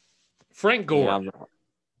next one. Frank Gore.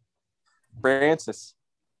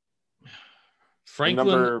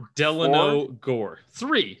 Franklin Delano Gore.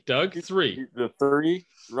 3, Doug. 3. The 30,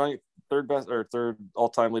 right? third best or third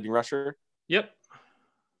all-time leading rusher. Yep.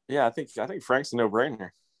 Yeah, I think Frank's a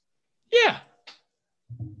no-brainer. Yeah.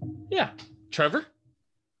 Yeah. Trevor?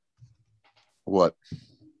 What?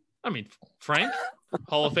 I mean, Frank,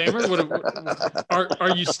 Hall of Famer.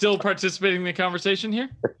 Are you still participating in the conversation here?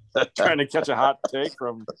 Trying to catch a hot take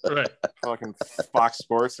from Right. fucking Fox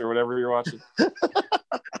Sports or whatever you're watching.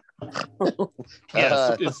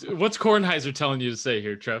 Yes. What's Kornheiser telling you to say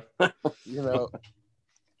here, Trev? You know,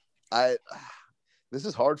 this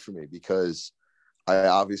is hard for me because I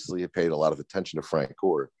obviously have paid a lot of attention to Frank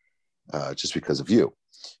Gore just because of you.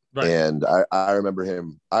 Right. And I remember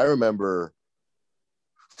him. I remember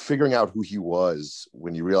figuring out who he was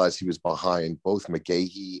when you realized he was behind both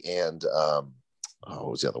McGahee and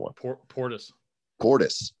what was the other one?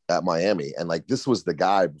 Portis at Miami. And like, this was the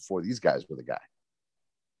guy before these guys were the guy.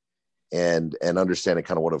 And understanding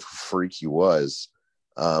kind of what a freak he was.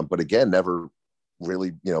 But again, never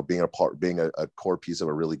really, being a core piece of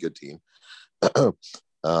a really good team.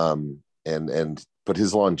 But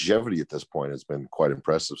his longevity at this point has been quite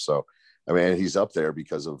impressive. So, I mean, he's up there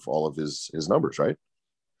because of all of his numbers, right?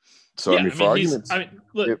 So, yeah, for arguments,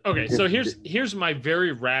 so here's my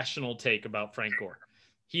very rational take about Frank Gore.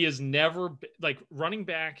 He has never running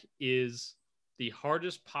back is the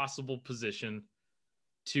hardest possible position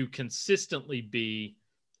to consistently be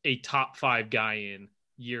a top 5 guy in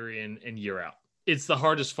and year out. It's the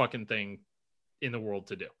hardest fucking thing in the world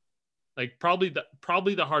to do. Like probably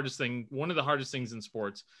the hardest thing, one of the hardest things in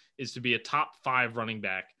sports is to be a top 5 running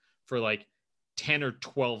back for like 10 or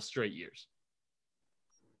 12 straight years.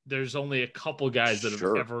 There's only a couple guys that have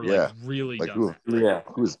ever really done that. Yeah.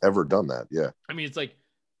 Who's ever done that? Yeah. I mean, it's like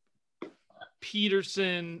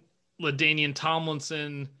Peterson, LaDainian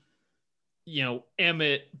Tomlinson,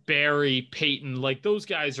 Emmett, Barry, Peyton, like those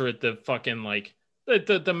guys are at the fucking like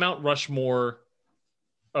the Mount Rushmore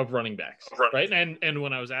of running backs, right? And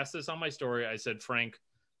when I was asked this on my story, I said Frank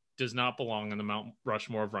does not belong in the Mount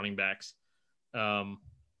Rushmore of running backs,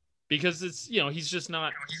 because it's he's just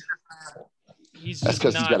not. That's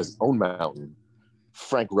because he's got his own mountain,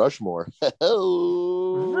 Frank Rushmore.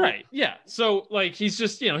 Right? Yeah. So like he's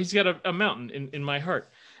just he's got a mountain in my heart.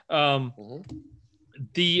 Numbnuts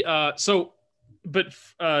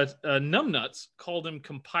called him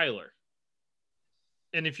Compiler.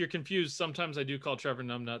 And if you're confused, sometimes I do call Trevor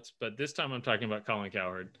Numbnuts, but this time I'm talking about Colin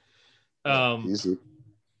Cowherd. Easy.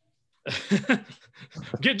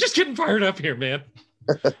 Just getting fired up here, man.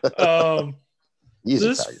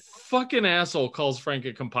 This fucking asshole calls Frank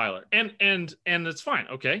a compiler, and it's fine.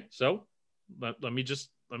 Okay, so let me.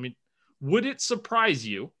 Would it surprise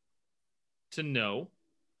you to know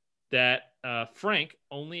that Frank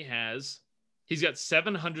he's got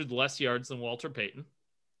 700 less yards than Walter Payton,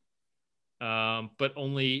 but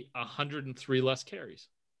only 103 less carries?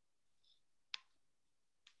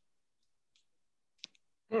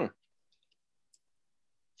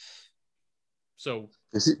 So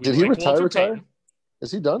did he retire?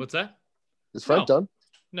 Is he done? What's that? Is Frank done?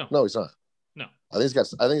 No, he's not. No, I think he's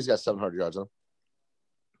got 700 yards on him.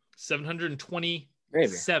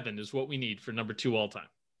 727 is what we need for number 2 all time.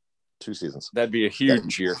 2 seasons. That'd be a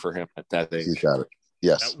huge year for him at that age. He's got it.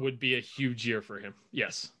 Yes, that would be a huge year for him.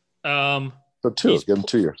 Yes. So 2. Give him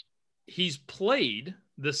 2 years. He's played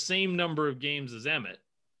the same number of games as Emmett,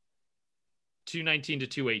 219 to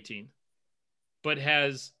 218, but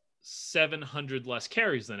has 700 less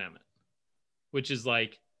carries than Emmett, which is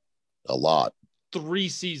like a lot. 3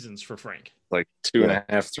 seasons for Frank. Like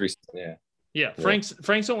 2.5, 3. Yeah.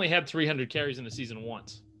 Frank's only had 300 carries in a season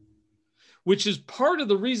once, which is part of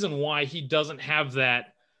the reason why he doesn't have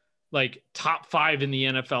that like top 5 in the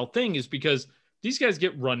NFL thing, is because these guys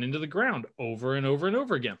get run into the ground over and over and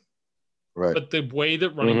over again. Right. But the way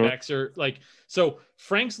that running backs are like, so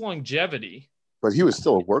Frank's longevity. But he was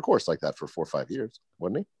still a workhorse like that for 4 or 5 years,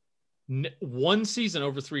 wasn't he? 1 season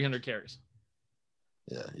over 300 carries.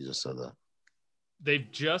 Yeah, you just said that. They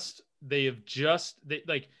have just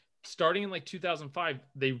starting in like 2005,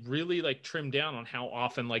 they really like trimmed down on how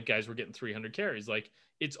often like guys were getting 300 carries. Like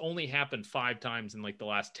it's only happened 5 times in like the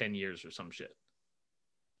last 10 years or some shit.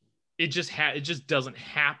 It just doesn't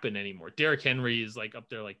happen anymore. Derrick Henry is like up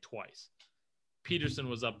there like twice. Peterson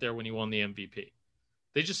was up there when he won the MVP.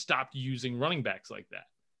 They just stopped using running backs like that.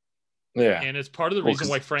 Yeah. And it's part of the reason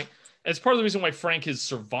why Frank has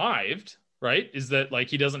survived, right? Is that like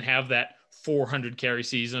he doesn't have that 400 carry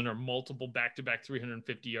season or multiple back-to-back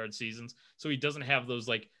 350 yard seasons. So he doesn't have those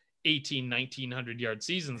like 1900 yard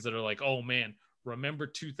seasons that are like, oh man, remember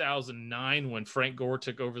 2009 when Frank Gore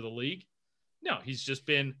took over the league? No, he's just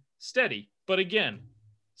been steady. But again,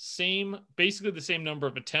 basically the same number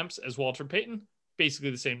of attempts as Walter Payton,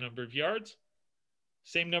 basically the same number of yards,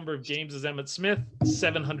 same number of games as Emmitt Smith,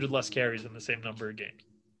 700 less carries in the same number of games.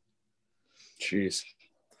 Jeez.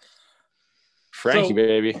 Frankie, so,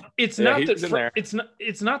 baby. It's not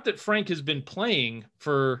that Frank has been playing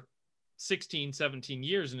for 16, 17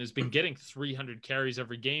 years and has been getting 300 carries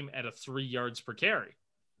every game at a 3 yards per carry.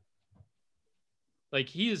 Like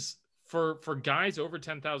he is for guys over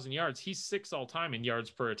 10,000 yards, he's 6th all time in yards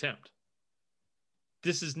per attempt.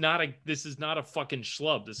 This is not a fucking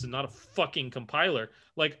schlub. This is not a fucking compiler.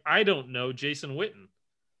 Like I don't know Jason Witten.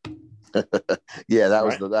 Yeah, that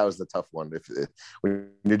was the tough one. When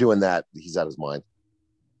you're doing that, he's out of his mind.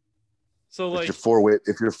 So like if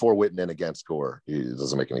you're for Witten and against Gore, it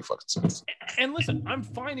doesn't make any fucking sense. And listen, I'm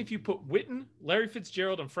fine if you put Witten, Larry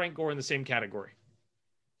Fitzgerald, and Frank Gore in the same category.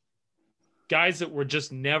 Guys that were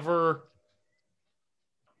just never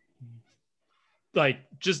at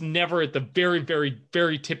the very, very,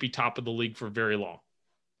 very tippy top of the league for very long.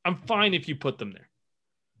 I'm fine if you put them there.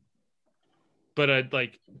 But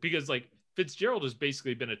because Fitzgerald has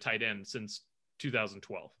basically been a tight end since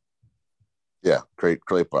 2012. Yeah, great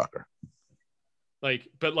blocker.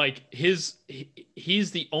 He's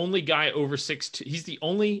the only guy over 6'2". He's the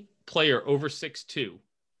only player over 6'2"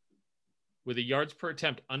 with a yards per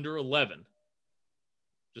attempt under 11.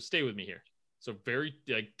 Just stay with me here. So very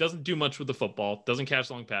doesn't do much with the football, doesn't catch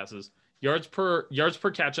long passes, yards per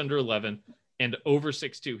catch under 11, and over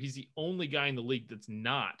 6'2". He's the only guy in the league that's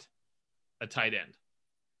not a tight end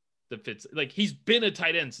that fits. He's been a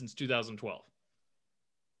tight end since 2012.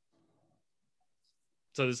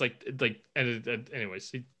 So it's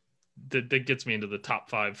anyways, that gets me into the top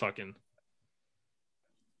 5 fucking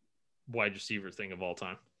wide receiver thing of all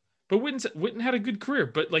time. But Witten had a good career,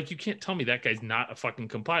 but you can't tell me that guy's not a fucking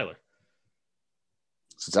compiler.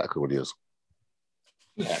 That's exactly what he is.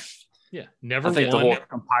 Yeah. Never. I think the whole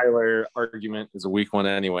compiler argument is a weak one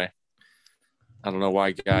anyway. I don't know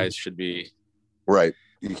why guys should be right.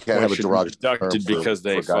 You can't have a derogatory term because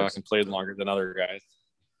they fucking played longer than other guys.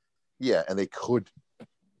 Yeah, and they could.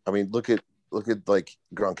 I mean, look at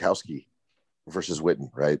Gronkowski versus Witten,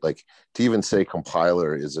 right? To even say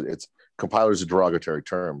compiler is a derogatory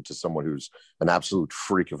term to someone who's an absolute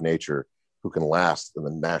freak of nature who can last in the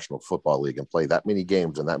National Football League and play that many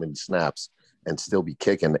games and that many snaps and still be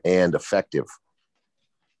kicking and effective.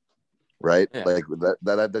 Right? Yeah.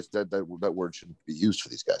 That word shouldn't be used for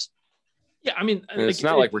these guys. Yeah, I mean, it's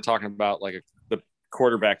not like we're talking about the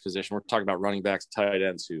quarterback position. We're talking about running backs, tight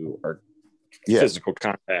ends who are physical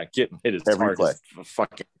contact, getting hit as every play.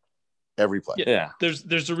 Fucking every play. Yeah.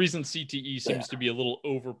 There's a reason CTE seems to be a little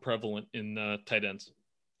over prevalent in tight ends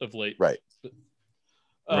of late. Right.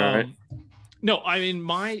 Right. No, I mean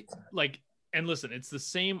and listen, it's the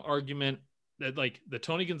same argument that the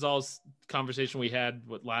Tony Gonzalez conversation we had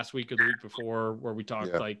last week or the week before, where we talked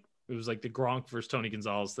it was the Gronk versus Tony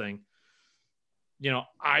Gonzalez thing.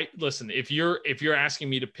 If you're asking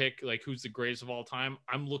me to pick who's the greatest of all time,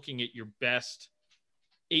 I'm looking at your best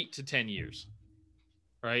 8 to 10 years.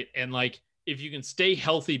 Right. And if you can stay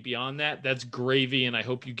healthy beyond that, that's gravy. And I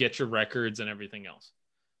hope you get your records and everything else.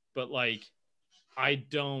 But I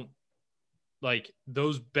don't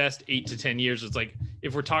those best 8 to 10 years. It's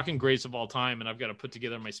if we're talking greatest of all time and I've got to put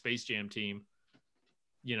together my Space Jam team,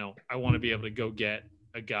 I want to be able to go get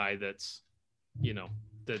a guy that's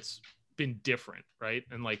been different. Right.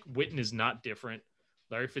 And Witten is not different.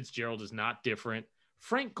 Larry Fitzgerald is not different.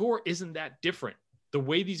 Frank Gore isn't that different. The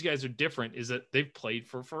way these guys are different is that they've played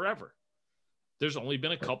for forever. There's only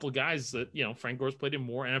been a couple of guys that, Frank Gore's played in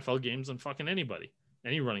more NFL games than fucking anybody,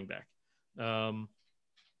 any running back.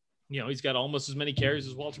 He's got almost as many carries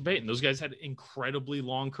as Walter Payton. Those guys had incredibly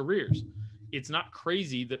long careers. It's not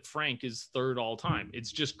crazy that Frank is 3rd all time.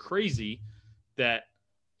 It's just crazy that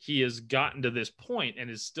he has gotten to this point and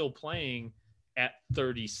is still playing at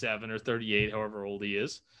 37 or 38, however old he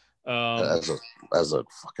is. As a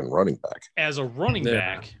fucking running back. As a running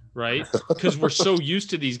back, right? Because we're so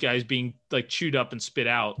used to these guys being chewed up and spit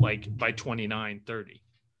out by 29, 30.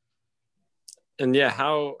 And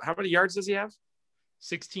how many yards does he have?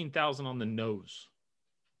 16,000 on the nose.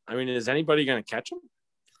 I mean, is anybody going to catch him?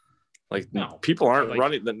 No. People aren't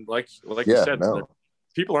running. Then, you said,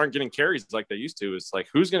 people aren't getting carries like they used to. It's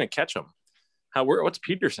who's going to catch him? What's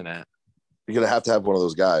Peterson at? You're going to have one of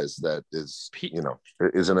those guys that is in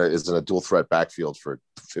a dual threat backfield for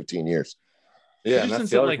 15 years. Yeah, and that's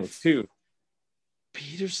the other thing too.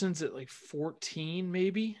 Peterson's at 14,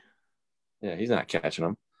 maybe. Yeah, he's not catching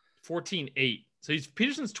them. 14.8. So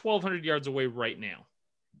Peterson's 1,200 yards away right now.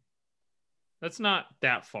 That's not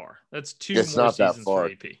that far. That's 2 it's more not seasons that far,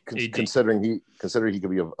 for AP. considering he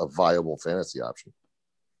could be a viable fantasy option.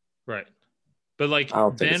 Right. But like, I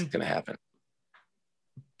don't think then it's going to happen.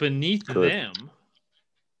 Beneath Could. them,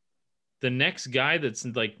 the next guy that's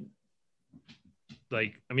like,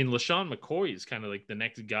 I mean, LaShawn McCoy is kind of like the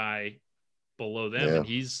next guy below them, Yeah. and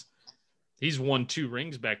he's won 2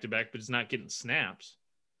 rings back to back, but he's not getting snaps.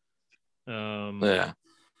 Yeah.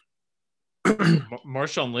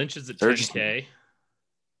 Marshawn Lynch is at They're 10K.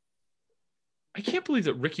 I can't believe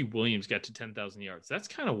that Ricky Williams got to 10,000 yards. That's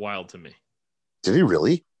kind of wild to me. Did he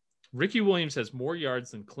really? Ricky Williams has more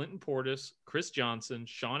yards than Clinton Portis, Chris Johnson,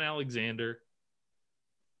 Sean Alexander.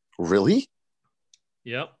 Really?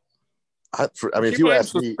 Yep. I mean, Ricky if you Williams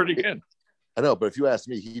ask was me, pretty good. I know, but if you ask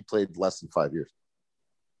me, he played less than 5 years.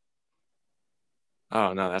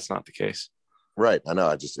 Oh no, that's not the case. Right. I know.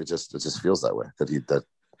 It just feels that way.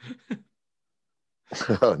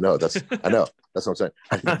 Oh no, I know. That's what I'm saying.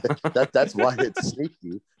 That's why it's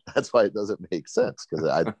sneaky. That's why it doesn't make sense,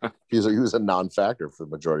 because he was a non-factor for the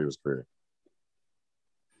majority of his career.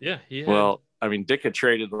 Yeah. Well, I mean, Ditka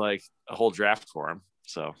traded like a whole draft for him,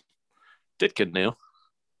 so Ditka knew.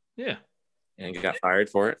 Yeah. And got fired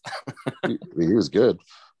for it. He was good.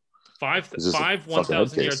 Five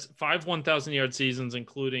 1,000 yard seasons,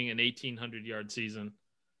 including an 1,800 yard season.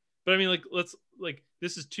 But I mean,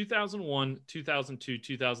 this is 2001, 2002,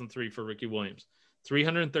 2003 for Ricky Williams.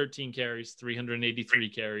 313 carries, 383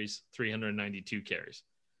 carries, 392 carries.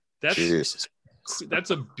 That's abuse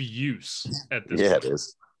at this point. It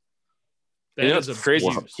is. That's crazy.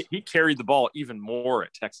 He carried the ball even more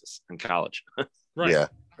at Texas in college. Right. Yeah,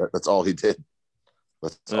 that's all he did.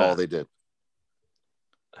 That's all they did.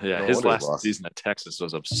 Yeah, No his wonder last season at Texas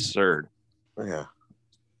was absurd. Yeah.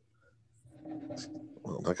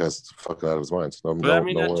 Well, that guy's fucking out of his mind.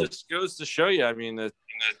 That just goes to show you. I mean,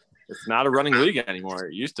 it's not a running league anymore.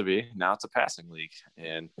 It used to be. Now it's a passing league.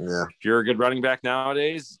 And if you're a good running back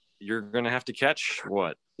nowadays, you're going to have to catch,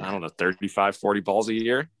 35, 40 balls a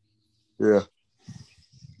year? Yeah.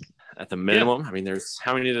 At the minimum. Yeah. I mean,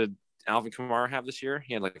 how many did Alvin Kamara have this year?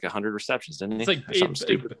 He had like 100 receptions, didn't he? It's like something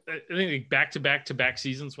stupid. I think back-to-back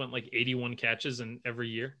seasons went like 81 catches in every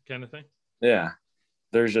year kind of thing. Yeah.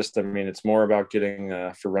 There's just, I mean, it's more about getting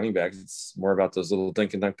for running backs. It's more about those little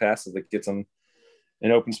dink and dunk passes that gets them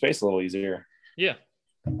in open space a little easier. Yeah.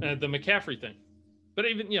 The McCaffrey thing. But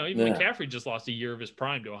even McCaffrey just lost a year of his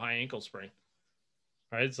prime to a high ankle sprain.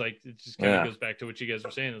 Right? It's like, it just kind of goes back to what you guys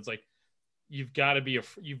were saying. It's like, you've got to be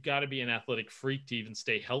an athletic freak to even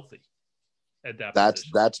stay healthy at that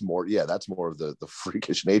position. That's more of the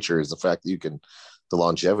freakish nature, is the fact that the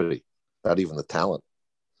longevity, not even the talent.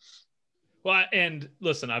 Well, and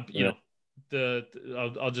listen, I'll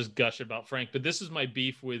just gush about Frank, but this is my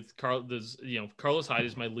beef with Carlos Hyde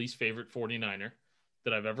is my least favorite 49er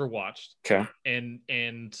that I've ever watched. Okay.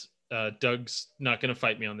 And Doug's not going to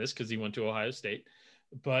fight me on this because he went to Ohio State,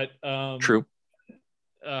 but true.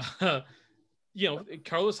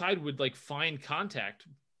 Carlos Hyde would find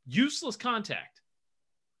useless contact,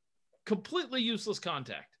 completely useless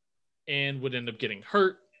contact, and would end up getting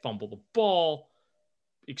hurt, fumble the ball,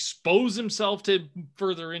 expose himself to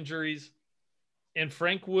further injuries. And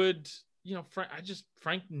Frank would,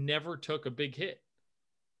 Frank never took a big hit.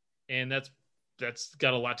 And that's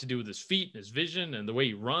got a lot to do with his feet and his vision and the way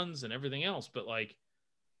he runs and everything else. But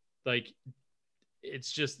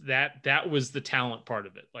it's just that was the talent part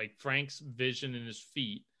of it. Like, Frank's vision and his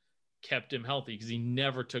feet kept him healthy because he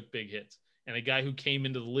never took big hits. And a guy who came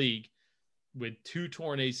into the league with 2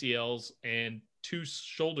 torn ACLs and 2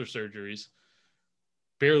 shoulder surgeries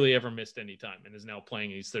barely ever missed any time and is now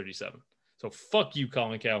playing. He's 37. So fuck you,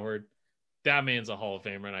 Colin Cowherd. That man's a Hall of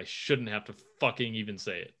Famer, and I shouldn't have to fucking even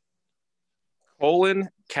say it. Colin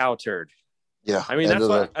Cowherd. Yeah. I mean, that's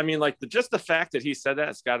what I mean. Just the fact that he said that,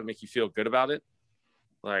 it's got to make you feel good about it.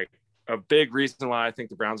 Like, a big reason why I think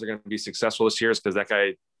the Browns are going to be successful this year is because that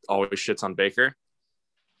guy always shits on Baker.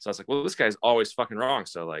 So I was like, well, this guy's always fucking wrong.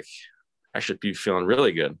 So I should be feeling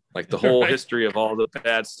really good. Like, the whole history of all the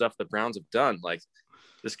bad stuff the Browns have done,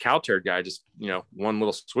 this Cowherd guy just, one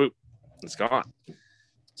little swoop, it's gone.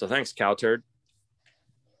 So thanks, Cowherd.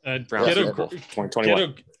 Ghetto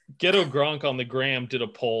Gronk on the gram did a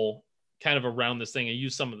poll kind of around this thing. I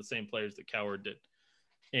used some of the same players that Cowherd did.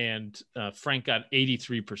 And Frank got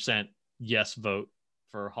 83% yes vote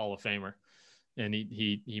for Hall of Famer. And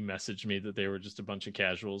he messaged me that they were just a bunch of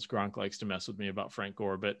casuals. Gronk likes to mess with me about Frank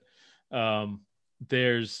Gore, but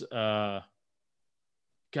there's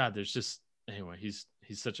anyway, he's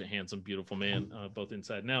such a handsome, beautiful man, both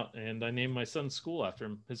inside and out. And I named my son's school after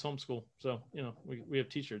him, his home school. So, we have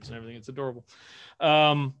t-shirts and everything. It's adorable.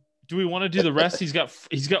 Do we want to do the rest? He's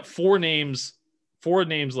got 4 names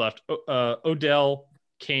left. Odell,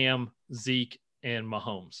 Cam, Zeke, and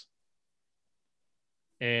Mahomes.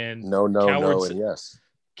 And no, and yes.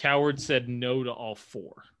 Coward said no to all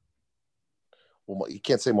 4. Well, you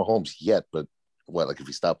can't say Mahomes yet, but what? Like if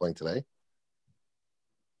he stopped playing today?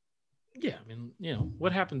 Yeah, I mean,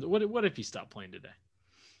 what happened? What if he stopped playing today?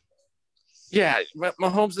 Yeah, but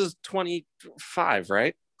Mahomes is 25,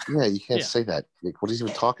 right? Yeah, you can't say that. Like, what is he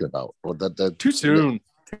even talking about? Well, Too soon.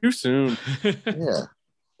 Too soon. Yeah.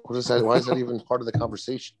 What is that? Why is that even part of the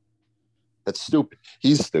conversation? That's stupid.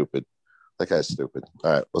 He's stupid. That guy's stupid.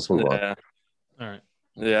 All right, let's move on. All right.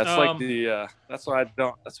 Yeah, it's like the that's why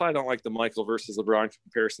I don't like the Michael versus LeBron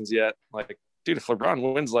comparisons yet. Like, dude, if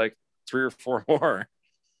LeBron wins like 3 or 4 more,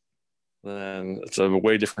 then it's a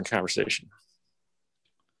way different conversation.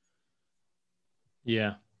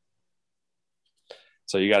 Yeah.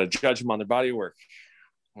 So you got to judge them on their body of work.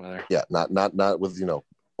 Yeah, not with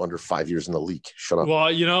under 5 years in the league. Shut up.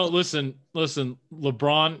 Well, listen.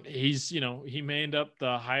 LeBron, he's he may end up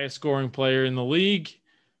the highest scoring player in the league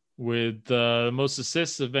with the most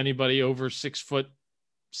assists of anybody over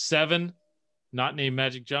 6'7", not named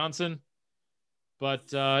Magic Johnson, but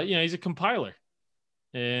he's a compiler,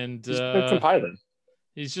 and he's been compiling.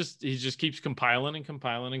 He just keeps compiling and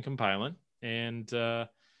compiling and compiling, and you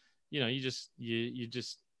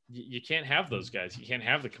can't have those guys. You can't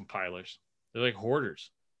have the compilers. They're like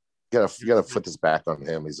hoarders. You gotta put this back on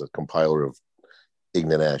him. He's a compiler of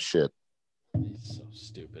ignorant ass shit. He's so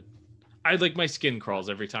stupid. My skin crawls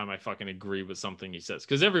every time I fucking agree with something he says.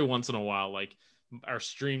 Because every once in a while, like, our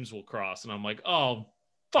streams will cross, and I'm like, oh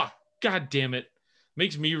fuck, god damn it.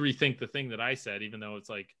 Makes me rethink the thing that I said, even though it's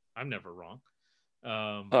like I'm never wrong.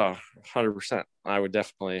 100%. I would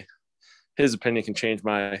definitely. His opinion can change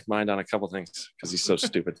my mind on a couple things because he's so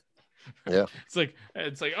stupid. Yeah.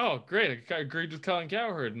 It's like, oh, great. I agreed with Colin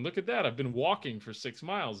Cowherd. And look at that. I've been walking for 6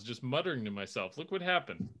 miles, just muttering to myself. Look what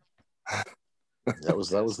happened. That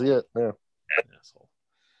was it. Yeah. Asshole.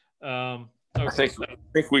 Okay. I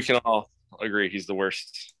think we can all agree he's the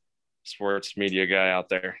worst sports media guy out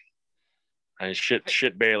there. I mean,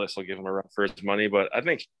 shit Bayless will give him a run for his money, but I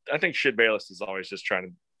think shit Bayless is always just trying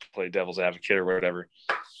to play devil's advocate or whatever.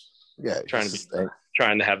 Yeah, trying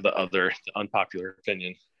to have the unpopular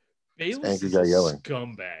opinion. Bayless is a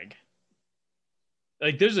scumbag.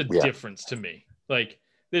 Like, there's a difference to me. Like,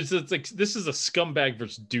 this is a scumbag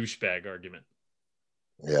versus douchebag argument.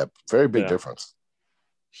 Yeah, very big difference.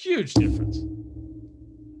 Huge difference.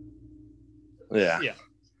 Yeah.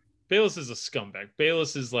 Bayless is a scumbag.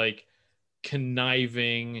 Bayless is like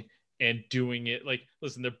conniving and doing it. Like,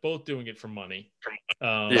 listen, they're both doing it for money.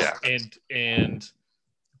 And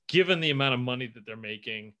given the amount of money that they're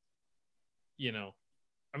making,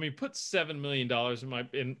 put $7 million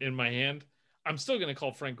in my hand. I'm still going to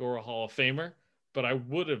call Frank Gore a Hall of Famer, but I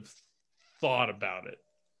would have thought about it.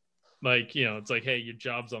 Like, it's like, hey, your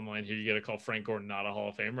job's on the line here. You got to call Frank Gore not a Hall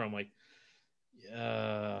of Famer. I'm like,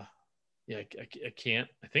 I can't.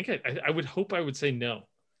 I think I would hope I would say no,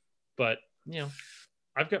 but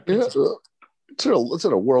I've got. It's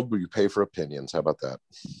in a world where you pay for opinions. How about that?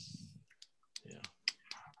 Yeah.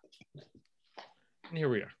 And here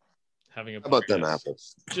we are, having a. How about them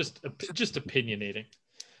apples? Just opinionating.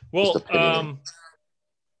 Well,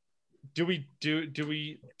 do we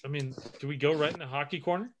go right into hockey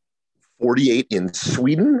corner? 48 in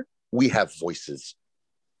Sweden. We have voices.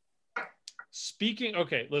 Speaking.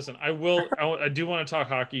 Okay, listen. I do want to talk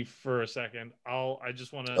hockey for a second. I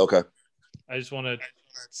just want to. Okay. I just want to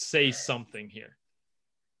say something here.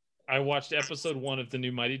 I watched episode 1 of the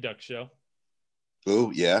new Mighty Ducks show.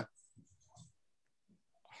 Oh yeah.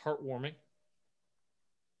 Heartwarming.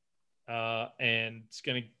 And it's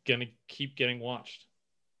gonna keep getting watched.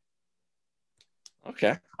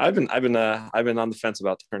 Okay, I've been on the fence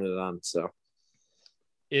about turning it on, so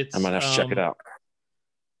I might have to check it out.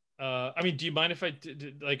 Do you mind if I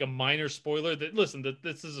did like a minor spoiler? That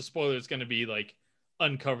this is a spoiler that's going to be like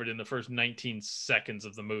uncovered in the first 19 seconds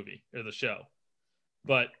of the movie or the show,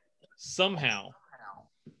 but somehow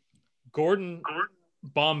Gordon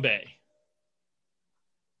Bombay,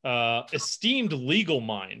 esteemed legal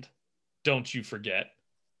mind, don't you forget,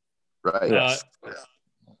 right?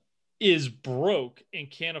 Is broke and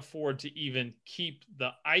can't afford to even keep the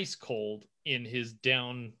ice cold in his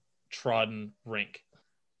downtrodden rink.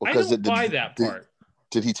 Because I don't buy that part.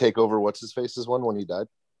 Did he take over what's his face's one when he died?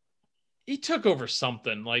 He took over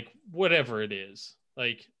something, like whatever it is,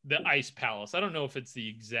 like the Ice Palace. I don't know if it's the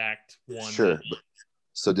exact one. Sure.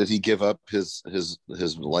 So did he give up his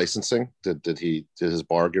licensing? Did his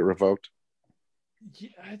bar get revoked?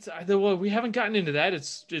 Yeah, well, we haven't gotten into that.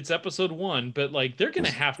 It's episode 1, but like they're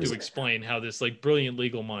gonna have to explain how this like brilliant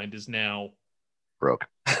legal mind is now broke.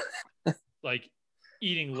 Like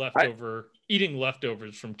eating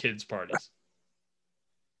leftovers from kids' parties.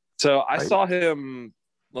 So I saw him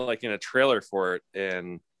like in a trailer for it,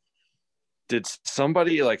 and did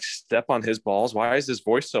somebody like step on his balls? Why is his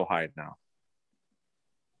voice so high now?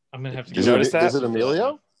 I'm gonna have to notice that. Is it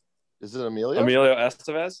Emilio? Is it Emilio? Emilio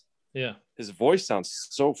Estevez? Yeah. His voice sounds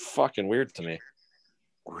so fucking weird to me.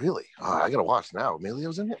 Really? Oh, I gotta watch now.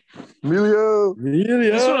 Emilio's in it. Emilio.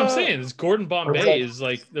 That's what I'm saying. Is Gordon Bombay is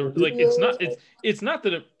like it's not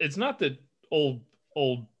that old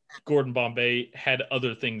Gordon Bombay had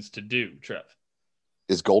other things to do. Trev,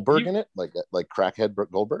 is Goldberg in it? Like crackhead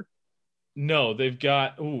Goldberg? No, they've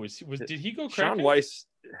got. Did he go crackhead? Sean Weiss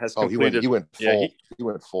has completed. He went full. He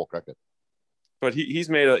went full crackhead. But he's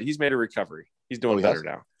made a recovery. He's doing better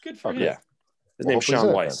now. Good for him. Yeah, his name's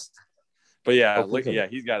Sean Weiss. But yeah,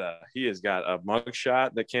 he has got a mug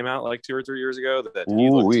shot that came out like 2 or 3 years ago that he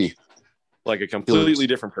looked like a completely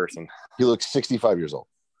different person. He looks 65 years old.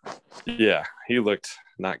 Yeah, he looked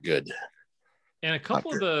not good. And a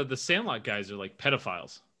couple of the Sandlot guys are like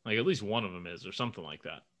pedophiles. Like at least one of them is, or something like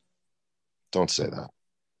that. Don't say that.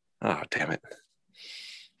 Oh, damn it.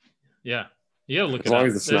 Yeah. You gotta look as long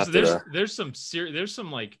as it's not there's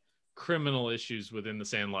some like criminal issues within the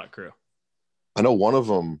Sandlot crew. I know one of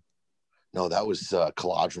them. No, that was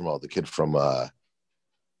Caladrimo, the kid from the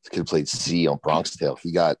kid played C on Bronx Tale.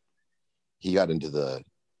 He got into the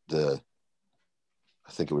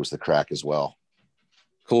I think it was the crack as well.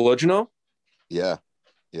 Caladrimo? Yeah.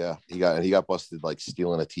 He got busted like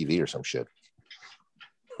stealing a TV or some shit.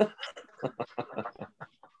 So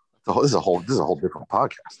this is a whole different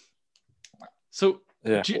podcast. So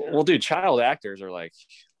yeah, well, dude, child actors are like,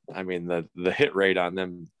 I mean, the hit rate on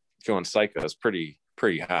them going psycho is pretty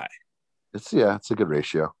high. It's a good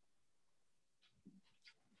ratio.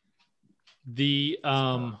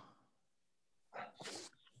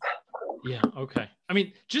 Yeah, okay. I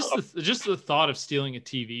mean, just the thought of stealing a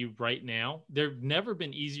TV right now, they've never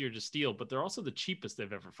been easier to steal, but they're also the cheapest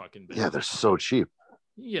they've ever fucking been. Yeah, they're so cheap.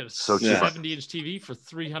 You get a 70-inch TV for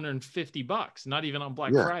 $350, not even on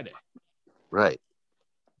Black Friday. Right.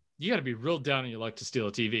 You got to be real down in your luck to steal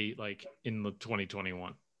a TV like in the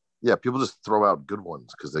 2021. Yeah, people just throw out good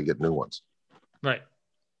ones because they get new ones. Right.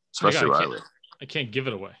 Especially where I live. I can't give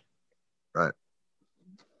it away. Right.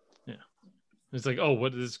 Yeah. It's like, oh,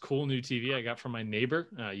 what is this cool new TV I got from my neighbor?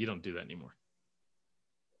 You don't do that anymore.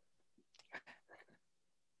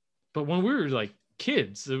 But when we were like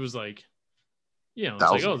kids, it was like, it's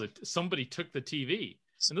like, oh, somebody took the TV.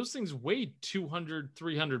 And those things weighed 200,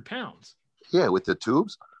 300 pounds. Yeah, with the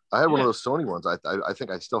tubes. I had one of those Sony ones. I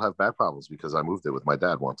think I still have back problems because I moved it with my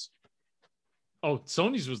dad once. Oh,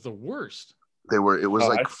 Sony's was the worst. It was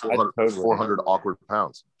like 400 awkward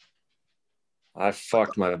pounds. I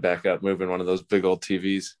fucked my back up moving one of those big old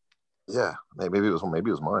TVs. Yeah, maybe it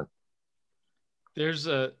was mine. There's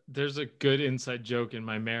a good inside joke in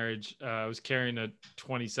my marriage. I was carrying a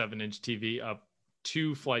 27-inch TV up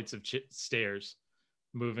 2 flights of stairs,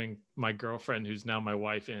 moving my girlfriend, who's now my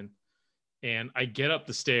wife, in. And I get up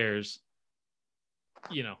the stairs,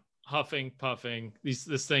 huffing, puffing.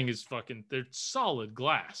 This thing is they're solid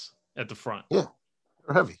glass at the front. Yeah,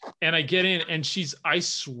 they're heavy. And I get in, and I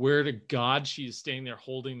swear to God, she is standing there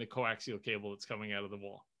holding the coaxial cable that's coming out of the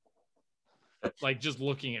wall. Like just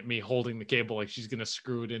looking at me holding the cable like she's going to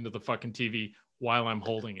screw it into the fucking TV while I'm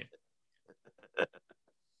holding it.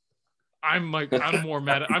 I'm more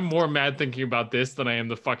mad. I'm more mad thinking about this than I am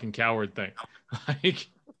the fucking coward thing. Like,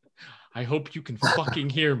 I hope you can fucking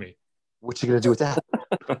hear me. What you gonna do with that?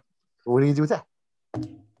 What are you gonna do with that?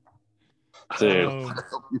 Dude. I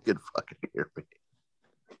hope you can fucking hear me.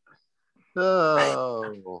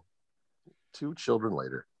 Oh, 2 children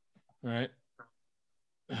later. All right.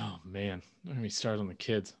 Oh man, let me start on the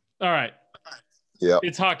kids. All right. Yeah.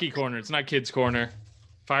 It's hockey corner. It's not kids corner.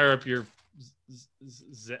 Fire up your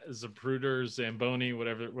Zapruder, Zamboni,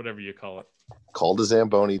 whatever you call it. Call the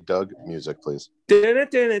Zamboni, Doug. Music, please. All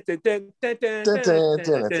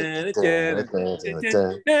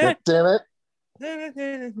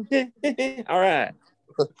right.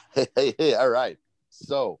 Hey, all right.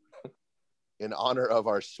 So, in honor of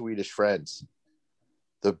our Swedish friends,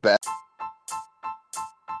 the best.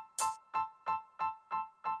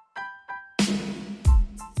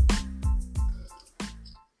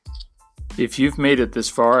 If you've made it this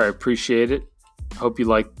far, I appreciate it. Hope you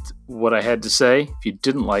liked what I had to say. If you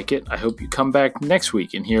didn't like it, I hope you come back next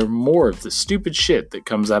week and hear more of the stupid shit that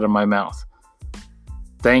comes out of my mouth.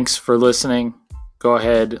 Thanks for listening. Go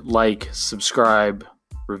ahead, like, subscribe,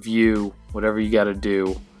 review, whatever you got to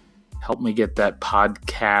do. Help me get that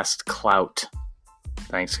podcast clout.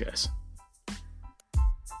 Thanks, guys.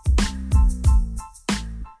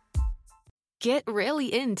 Get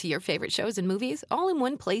really into your favorite shows and movies all in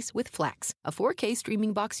one place with Flex, a 4K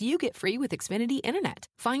streaming box you get free with Xfinity Internet.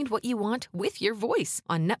 Find what you want with your voice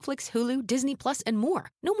on Netflix, Hulu, Disney Plus, and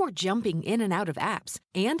more. No more jumping in and out of apps.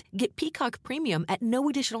 And get Peacock Premium at no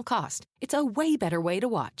additional cost. It's a way better way to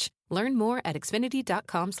watch. Learn more at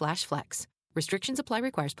Xfinity.com/flex. Restrictions apply.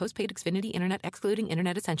 Requires postpaid Xfinity Internet excluding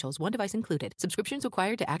Internet Essentials. One device included. Subscriptions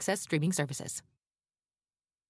required to access streaming services.